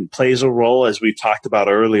vision plays a role, as we've talked about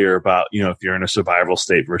earlier, about, if you're in a survival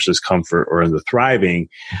state versus comfort or in the thriving,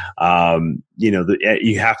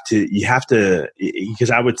 you have to,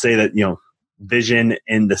 because I would say that, vision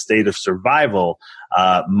in the state of survival,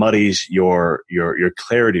 muddies your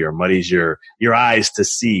clarity, or muddies your eyes to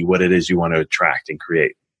see what it is you want to attract and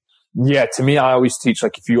create. Yeah, to me, I always teach,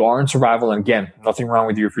 if you are in survival, and again, nothing wrong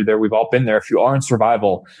with you if you're there, we've all been there. If you are in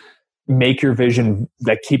survival, make your vision,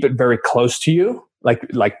 keep it very close to you.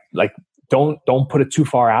 Don't put it too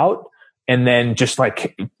far out, and then just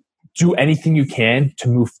do anything you can to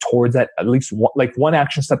move towards that, at least one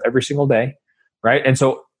action step every single day. Right. And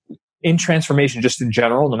so in transformation, just in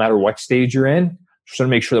general, no matter what stage you're in, just want to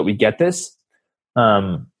make sure that we get this.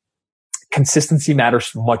 Consistency matters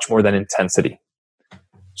much more than intensity.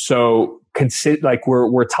 So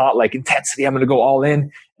we're taught intensity, I'm going to go all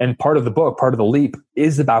in. And part of the book, part of the leap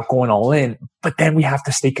is about going all in, but then we have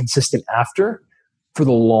to stay consistent after for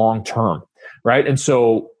the long term. Right. And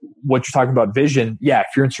so what you're talking about vision. Yeah. If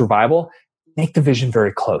you're in survival, make the vision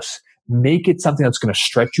very close, make it something that's going to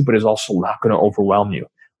stretch you, but is also not going to overwhelm you.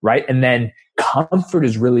 Right. And then comfort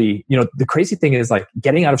is really, the crazy thing is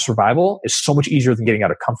getting out of survival is so much easier than getting out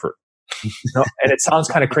of comfort. And it sounds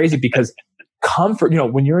kind of crazy because comfort,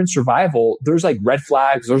 when you're in survival, there's red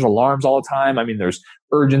flags, there's alarms all the time. I mean, there's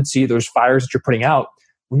urgency, there's fires that you're putting out.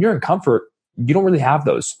 When you're in comfort, you don't really have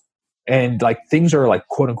those. And things are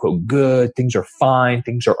quote unquote good, things are fine,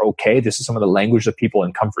 things are okay. This is some of the language that people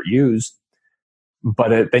in comfort use.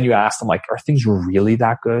 But then you ask them are things really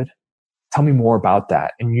that good? Tell me more about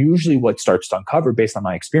that. And usually what starts to uncover, based on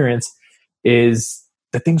my experience, is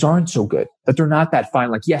that things aren't so good, that they're not that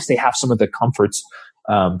fine. Yes, they have some of the comforts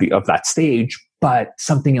of that stage, but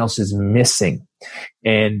something else is missing.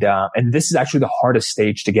 And this is actually the hardest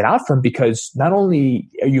stage to get out from, because not only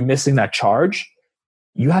are you missing that charge,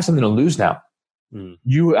 you have something to lose now.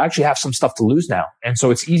 You actually have some stuff to lose now. And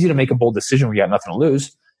so it's easy to make a bold decision when you have nothing to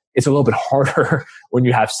lose. It's a little bit harder when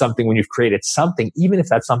you have something, when you've created something, even if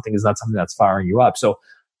that something is not something that's firing you up. So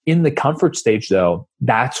in the comfort stage, though,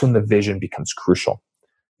 that's when the vision becomes crucial.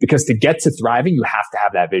 Because to get to thriving, you have to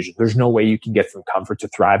have that vision. There's no way you can get from comfort to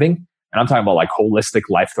thriving. And I'm talking about holistic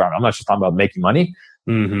life thriving. I'm not just talking about making money.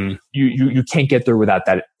 Mm-hmm. You can't get there without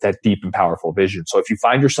that deep and powerful vision. So if you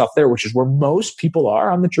find yourself there, which is where most people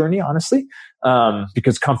are on the journey, honestly,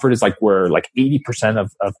 because comfort is where 80%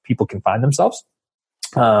 of people can find themselves.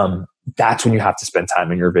 That's when you have to spend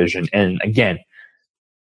time in your vision. And again,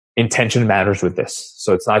 intention matters with this.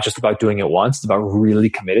 So it's not just about doing it once, it's about really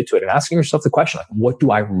committed to it and asking yourself the question, what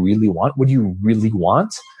do I really want? What do you really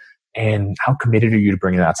want? And how committed are you to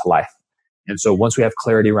bringing that to life? And so once we have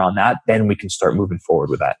clarity around that, then we can start moving forward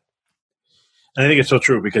with that. And I think it's so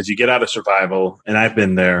true, because you get out of survival, and I've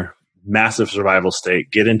been there, massive survival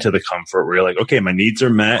state, get into the comfort where you're okay, my needs are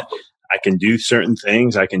met. I can do certain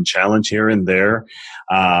things. I can challenge here and there.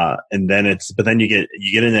 And then but then you get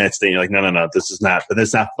in that state and you're no, this is not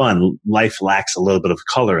fun. Life lacks a little bit of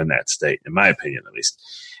color in that state, in my opinion, at least.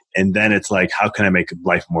 And then it's like, how can I make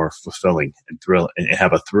life more fulfilling and thrill and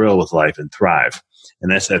have a thrill with life and thrive?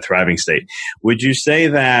 And that's that thriving state. Would you say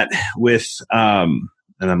that with,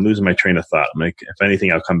 and I'm losing my train of thought. If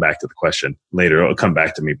anything, I'll come back to the question later. It'll come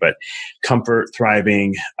back to me. But comfort,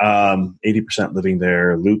 thriving, 80% living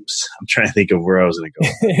there, loops. I'm trying to think of where I was going to go.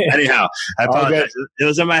 Anyhow, I apologize. It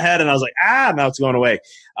was in my head, and I was like, now it's going away.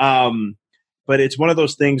 But it's one of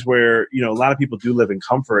those things where, a lot of people do live in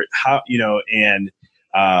comfort.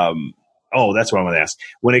 That's what I want to ask.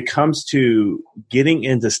 When it comes to getting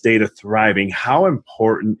into state of thriving, how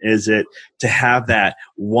important is it to have that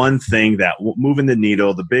one thing that moving the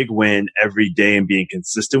needle, the big win every day and being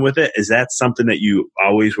consistent with it? Is that something that you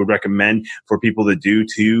always would recommend for people to do,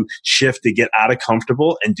 to shift, to get out of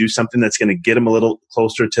comfortable and do something that's going to get them a little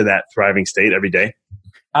closer to that thriving state every day?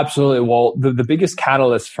 Absolutely. Well, the biggest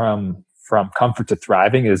catalyst from comfort to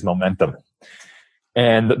thriving is momentum.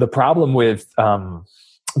 And the problem with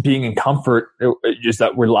being in comfort is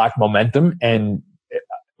that we lack momentum, and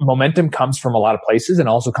momentum comes from a lot of places and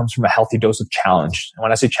also comes from a healthy dose of challenge. And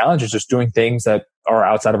when I say challenge, it's just doing things that are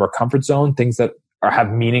outside of our comfort zone, things that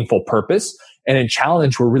have meaningful purpose. And in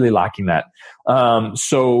challenge, we're really lacking that.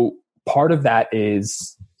 So part of that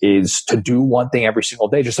is to do one thing every single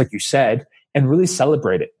day, just like you said, and really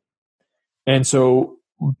celebrate it. And so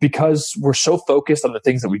because we're so focused on the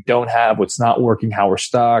things that we don't have, what's not working, how we're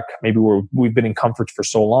stuck, maybe we've been in comfort for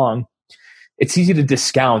so long, it's easy to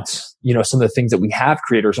discount, some of the things that we have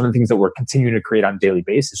created or some of the things that we're continuing to create on a daily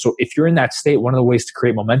basis. So if you're in that state, one of the ways to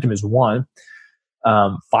create momentum is one,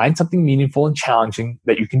 find something meaningful and challenging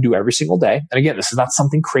that you can do every single day. And again, this is not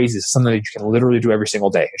something crazy. It's something that you can literally do every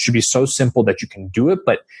single day. It should be so simple that you can do it,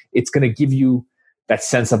 but it's going to give you that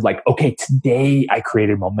sense of like, okay, today I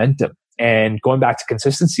created momentum. And going back to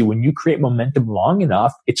consistency, when you create momentum long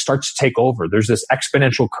enough, it starts to take over. There's this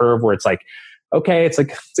exponential curve where it's like, okay, it's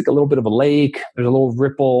like a little bit of a lake. There's a little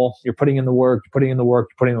ripple. You're putting in the work, you're putting in the work,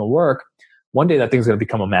 you're putting in the work. One day that thing's going to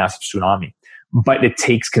become a massive tsunami. But it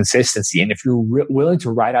takes consistency. And if you're willing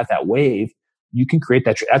to ride out that wave, you can create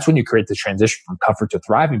that. That's when you create the transition from comfort to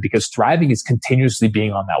thriving, because thriving is continuously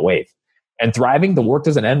being on that wave. And thriving, the work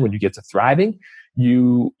doesn't end when you get to thriving.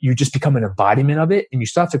 You just become an embodiment of it, and you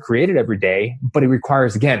still have to create it every day, but it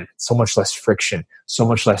requires, again, so much less friction, so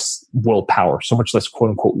much less willpower, so much less quote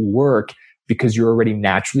unquote work, because you're already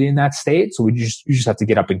naturally in that state. So you just have to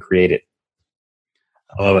get up and create it.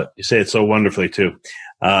 I love it. You say it so wonderfully too.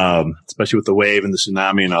 Especially with the wave and the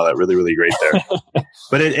tsunami and all that. Really, really great there.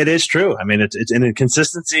 But it is true. I mean, it's and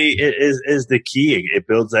consistency is the key. It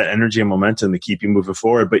builds that energy and momentum to keep you moving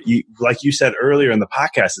forward. But like you said earlier in the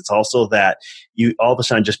podcast, it's also that you all of a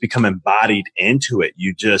sudden just become embodied into it.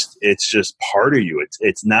 It's just part of you.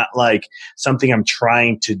 It's not like something I'm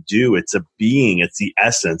trying to do. It's a being. It's the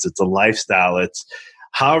essence. It's a lifestyle. It's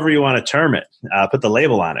however you want to term it. Put the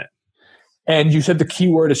label on it. And you said the key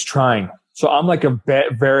word is trying. So I'm like a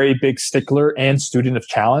very big stickler and student of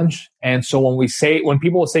challenge. And so when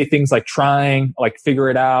people say things like trying, like trying to figure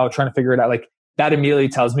it out, like that immediately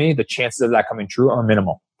tells me the chances of that coming true are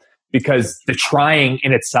minimal, because the trying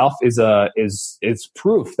in itself is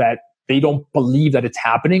proof that they don't believe that it's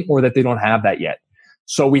happening or that they don't have that yet.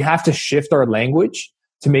 So we have to shift our language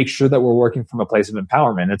to make sure that we're working from a place of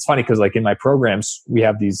empowerment. It's funny because like in my programs, we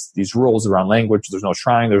have these rules around language. There's no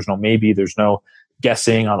trying, there's no maybe, there's no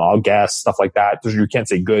guessing on I'll guess, stuff like that. You can't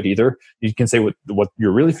say good either. You can say what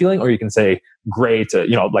you're really feeling, or you can say great,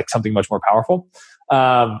 like something much more powerful.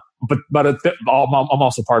 But I'm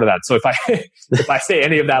also part of that. So if I say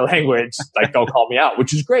any of that language, like they'll call me out,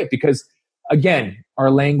 which is great, because again,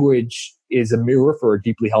 our language is a mirror for our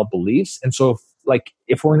deeply held beliefs. And so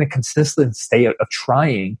if we're in a consistent state of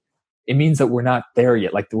trying, it means that we're not there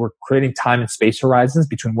yet. Like we're creating time and space horizons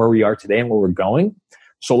between where we are today and where we're going.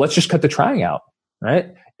 So let's just cut the trying out,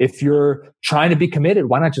 right? If you're trying to be committed,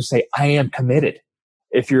 why not just say, I am committed?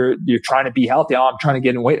 If you're trying to be healthy, I'm trying to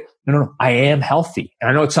get in weight. No, I am healthy. And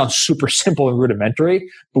I know it sounds super simple and rudimentary,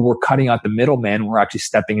 but we're cutting out the middleman. We're actually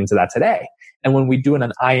stepping into that today. And when we do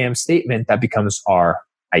an I am statement, that becomes our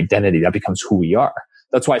identity. That becomes who we are.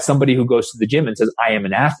 That's why somebody who goes to the gym and says, I am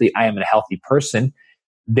an athlete, I am a healthy person,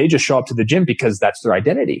 they just show up to the gym because that's their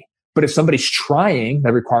identity. But if somebody's trying,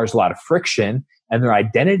 that requires a lot of friction, and their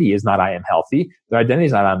identity is not I am healthy, their identity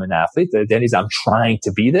is not I'm an athlete, their identity is I'm trying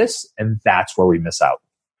to be this, and that's where we miss out.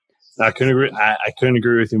 I couldn't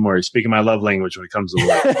agree with you more. You're speaking my love language when it comes to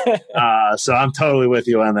work. So I'm totally with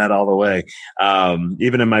you on that all the way.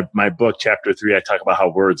 Even in my book, chapter 3, I talk about how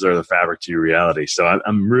words are the fabric to your reality. So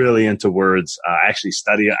I'm really into words. I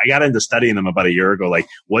got into studying them about a year ago. Like,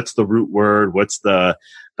 what's the root word? What's the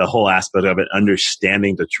the whole aspect of it,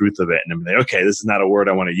 understanding the truth of it. And I'm like, okay, this is not a word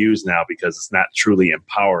I want to use now because it's not truly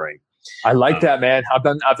empowering. I like that, man.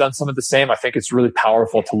 I've done some of the same. I think it's really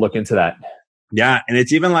powerful to look into that. Yeah. And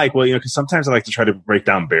it's even like, well, because sometimes I like to try to break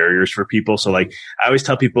down barriers for people. So like, I always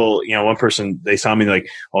tell people, one person, they saw me like,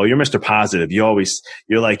 oh, you're Mr. Positive. You only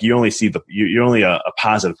see you're only a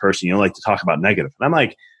positive person. You don't like to talk about negative. And I'm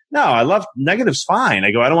like, no, I love negative's fine.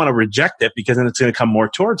 I go, I don't want to reject it because then it's going to come more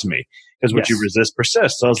towards me because what you resist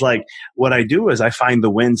persists. So I was like, what I do is I find the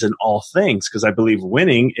wins in all things because I believe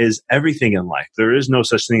winning is everything in life. There is no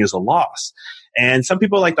such thing as a loss. And some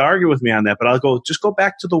people like to argue with me on that, but I'll go, just go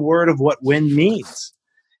back to the word of what win means.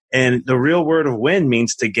 And the real word of win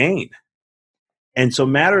means to gain. And so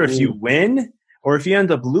matter if you win or if you end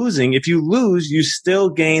up losing, if you lose, you still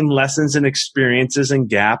gain lessons and experiences and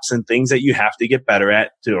gaps and things that you have to get better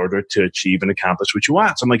at in order to achieve and accomplish what you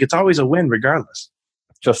want. So I'm like, it's always a win regardless.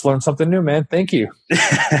 Just learned something new, man. Thank you.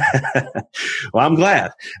 Well, I'm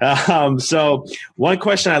glad. So one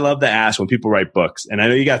question I love to ask when people write books, and I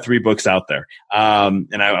know you got 3 books out there.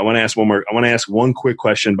 And I want to ask one more. I want to ask one quick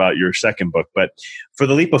question about your second book, but for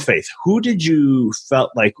The Leap of Faith, who did you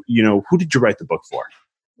who did you write the book for?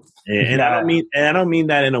 And I don't mean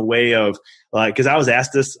that in a way of like, cause I was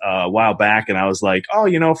asked this a while back and I was like, oh,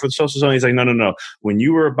 for the social zone. He's like, no. When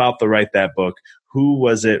you were about to write that book, who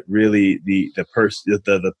was it really the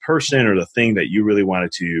person or the thing that you really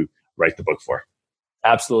wanted to write the book for?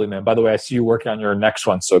 Absolutely, man. By the way, I see you working on your next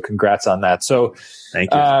one. So congrats on that. So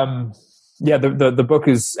thank you. The book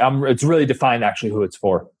is, it's really defined actually who it's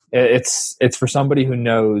for. It's for somebody who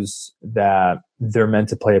knows that they're meant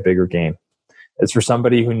to play a bigger game. It's for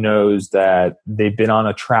somebody who knows that they've been on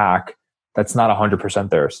a track that's not 100%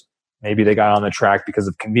 theirs. Maybe they got on the track because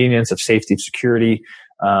of convenience, of safety, of security,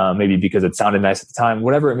 maybe because it sounded nice at the time,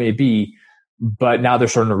 whatever it may be. But now they're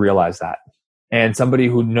starting to realize that. And somebody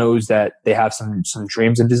who knows that they have some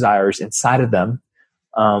dreams and desires inside of them,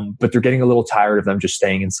 but they're getting a little tired of them just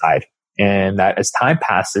staying inside. And that as time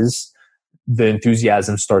passes, the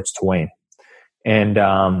enthusiasm starts to wane. And,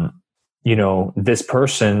 this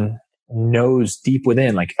person knows deep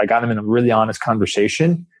within, like if I got them in a really honest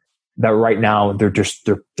conversation, that right now they're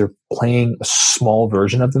playing a small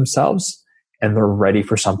version of themselves and they're ready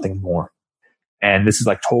for something more. And this is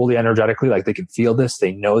like totally energetically, like they can feel this,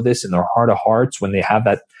 they know this in their heart of hearts when they have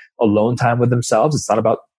that alone time with themselves. It's not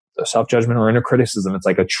about self-judgment or inner criticism. It's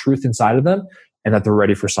like a truth inside of them and that they're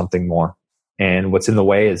ready for something more. And what's in the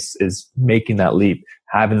way is making that leap,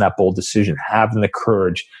 having that bold decision, having the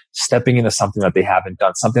courage, stepping into something that they haven't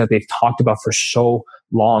done, something that they've talked about for so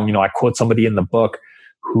long. I quote somebody in the book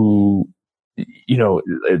who,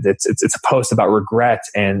 it's a post about regret,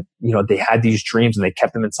 and they had these dreams and they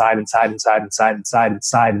kept them inside until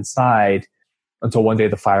one day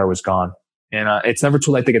the fire was gone. And it's never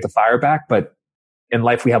too late to get the fire back, but in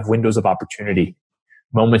life we have windows of opportunity,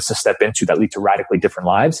 moments to step into that lead to radically different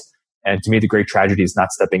lives. And to me, the great tragedy is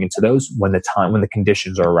not stepping into those when the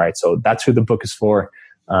conditions are right. So that's who the book is for.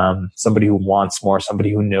 Somebody who wants more,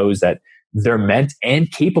 somebody who knows that they're meant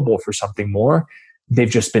and capable for something more. They've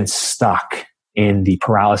just been stuck in the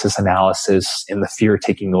paralysis analysis, in the fear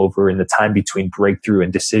taking over, in the time between breakthrough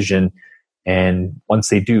and decision. And once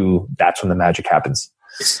they do, that's when the magic happens.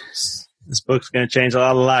 This book's going to change a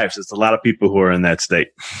lot of lives. It's a lot of people who are in that state.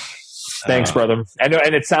 Thanks, brother. I know,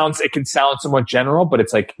 and it can sound somewhat general, but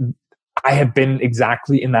it's like, I have been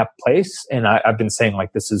exactly in that place. And I've been saying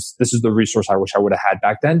like, this is the resource I wish I would have had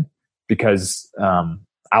back then, because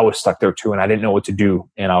I was stuck there too. And I didn't know what to do.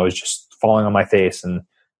 And I was just falling on my face, and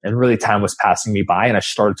really time was passing me by. And I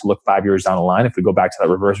started to look 5 years down the line. If we go back to that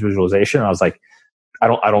reverse visualization, I was like, I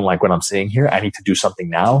don't like what I'm seeing here. I need to do something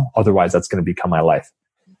now. Otherwise that's going to become my life.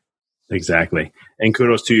 Exactly. And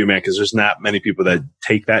kudos to you, man, because there's not many people that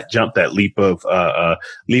take that jump, that leap of faith,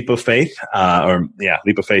 leap of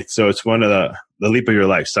faith. So it's one of the leap of your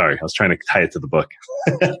life. Sorry, I was trying to tie it to the book,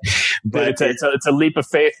 but it's a leap of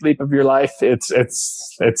faith, leap of your life. It's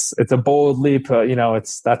a bold leap.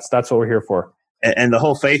 That's what we're here for. And the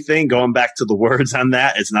whole faith thing, going back to the words on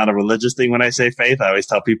that, it's not a religious thing. When I say faith, I always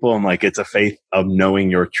tell people, I'm like, it's a faith of knowing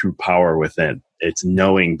your true power within. It's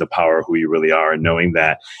knowing the power of who you really are, and knowing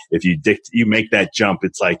that if you make that jump,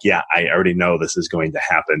 it's like, yeah, I already know this is going to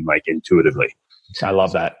happen, like intuitively. I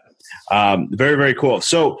love that. Very, very cool.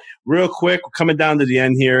 So real quick, we're coming down to the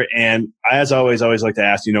end here. And as always, I always like to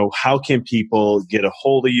ask, how can people get a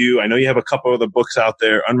hold of you? I know you have a couple other books out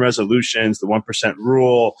there, Unresolutions, The 1%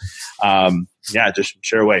 Rule. Just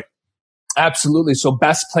share away. Absolutely. So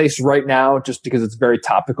best place right now, just because it's very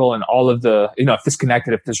topical, and all of the, if this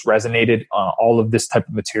connected, if this resonated, all of this type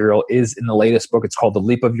of material is in the latest book. It's called The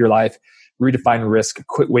Leap of Your Life. Redefine Risk,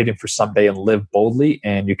 Quit Waiting for Someday, and Live Boldly.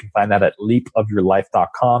 And you can find that at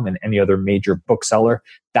leapofyourlife.com and any other major bookseller.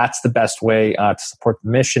 That's the best way to support the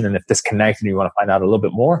mission. And if disconnected, you want to find out a little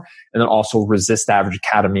bit more. And then also Resist Average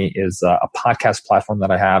Academy is a podcast platform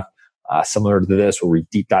that I have similar to this, where we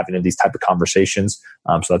deep dive into these type of conversations.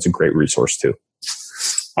 So that's a great resource too.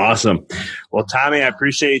 Awesome. Well, Tommy, I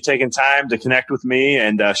appreciate you taking time to connect with me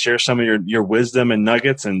and share some of your wisdom and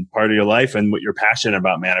nuggets and part of your life and what you're passionate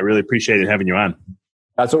about, man. I really appreciated having you on.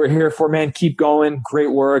 That's what we're here for, man. Keep going.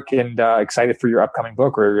 Great work, and excited for your upcoming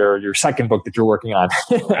book or your second book that you're working on.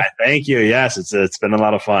 Thank you. Yes, it's been a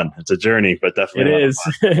lot of fun. It's a journey, but definitely it is.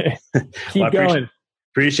 Keep going.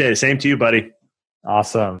 Appreciate it. Same to you, buddy.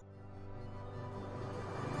 Awesome.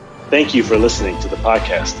 Thank you for listening to the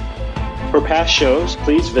podcast. For past shows,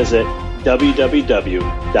 please visit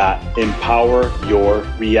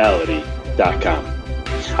www.empoweryourreality.com.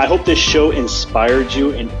 I hope this show inspired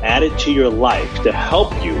you and added to your life to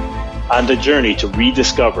help you on the journey to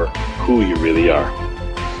rediscover who you really are.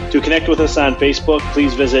 To connect with us on Facebook,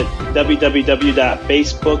 please visit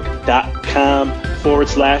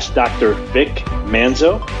www.facebook.com/Dr. Vic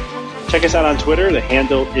Manzo. Check us out on Twitter. The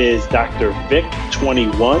handle is Dr.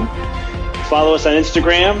 Vic21. Follow us on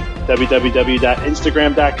Instagram,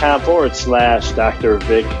 www.instagram.com/Dr.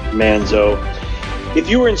 Vic Manzo. If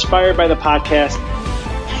you were inspired by the podcast,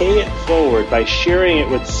 pay it forward by sharing it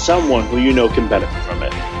with someone who you know can benefit from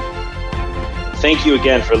it. Thank you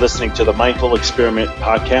again for listening to the Mindful Experiment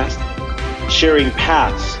podcast, sharing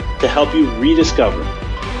paths to help you rediscover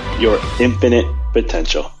your infinite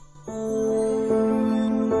potential.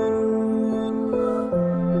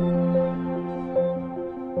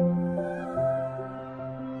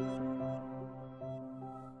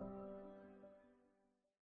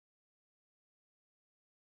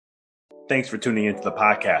 Thanks for tuning into the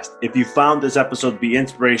podcast. If you found this episode to be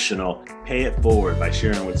inspirational, pay it forward by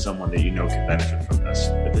sharing with someone that you know can benefit from this.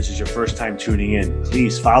 If this is your first time tuning in,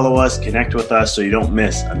 please follow us, connect with us so you don't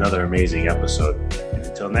miss another amazing episode. And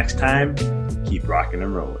until next time, keep rocking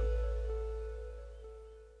and rolling.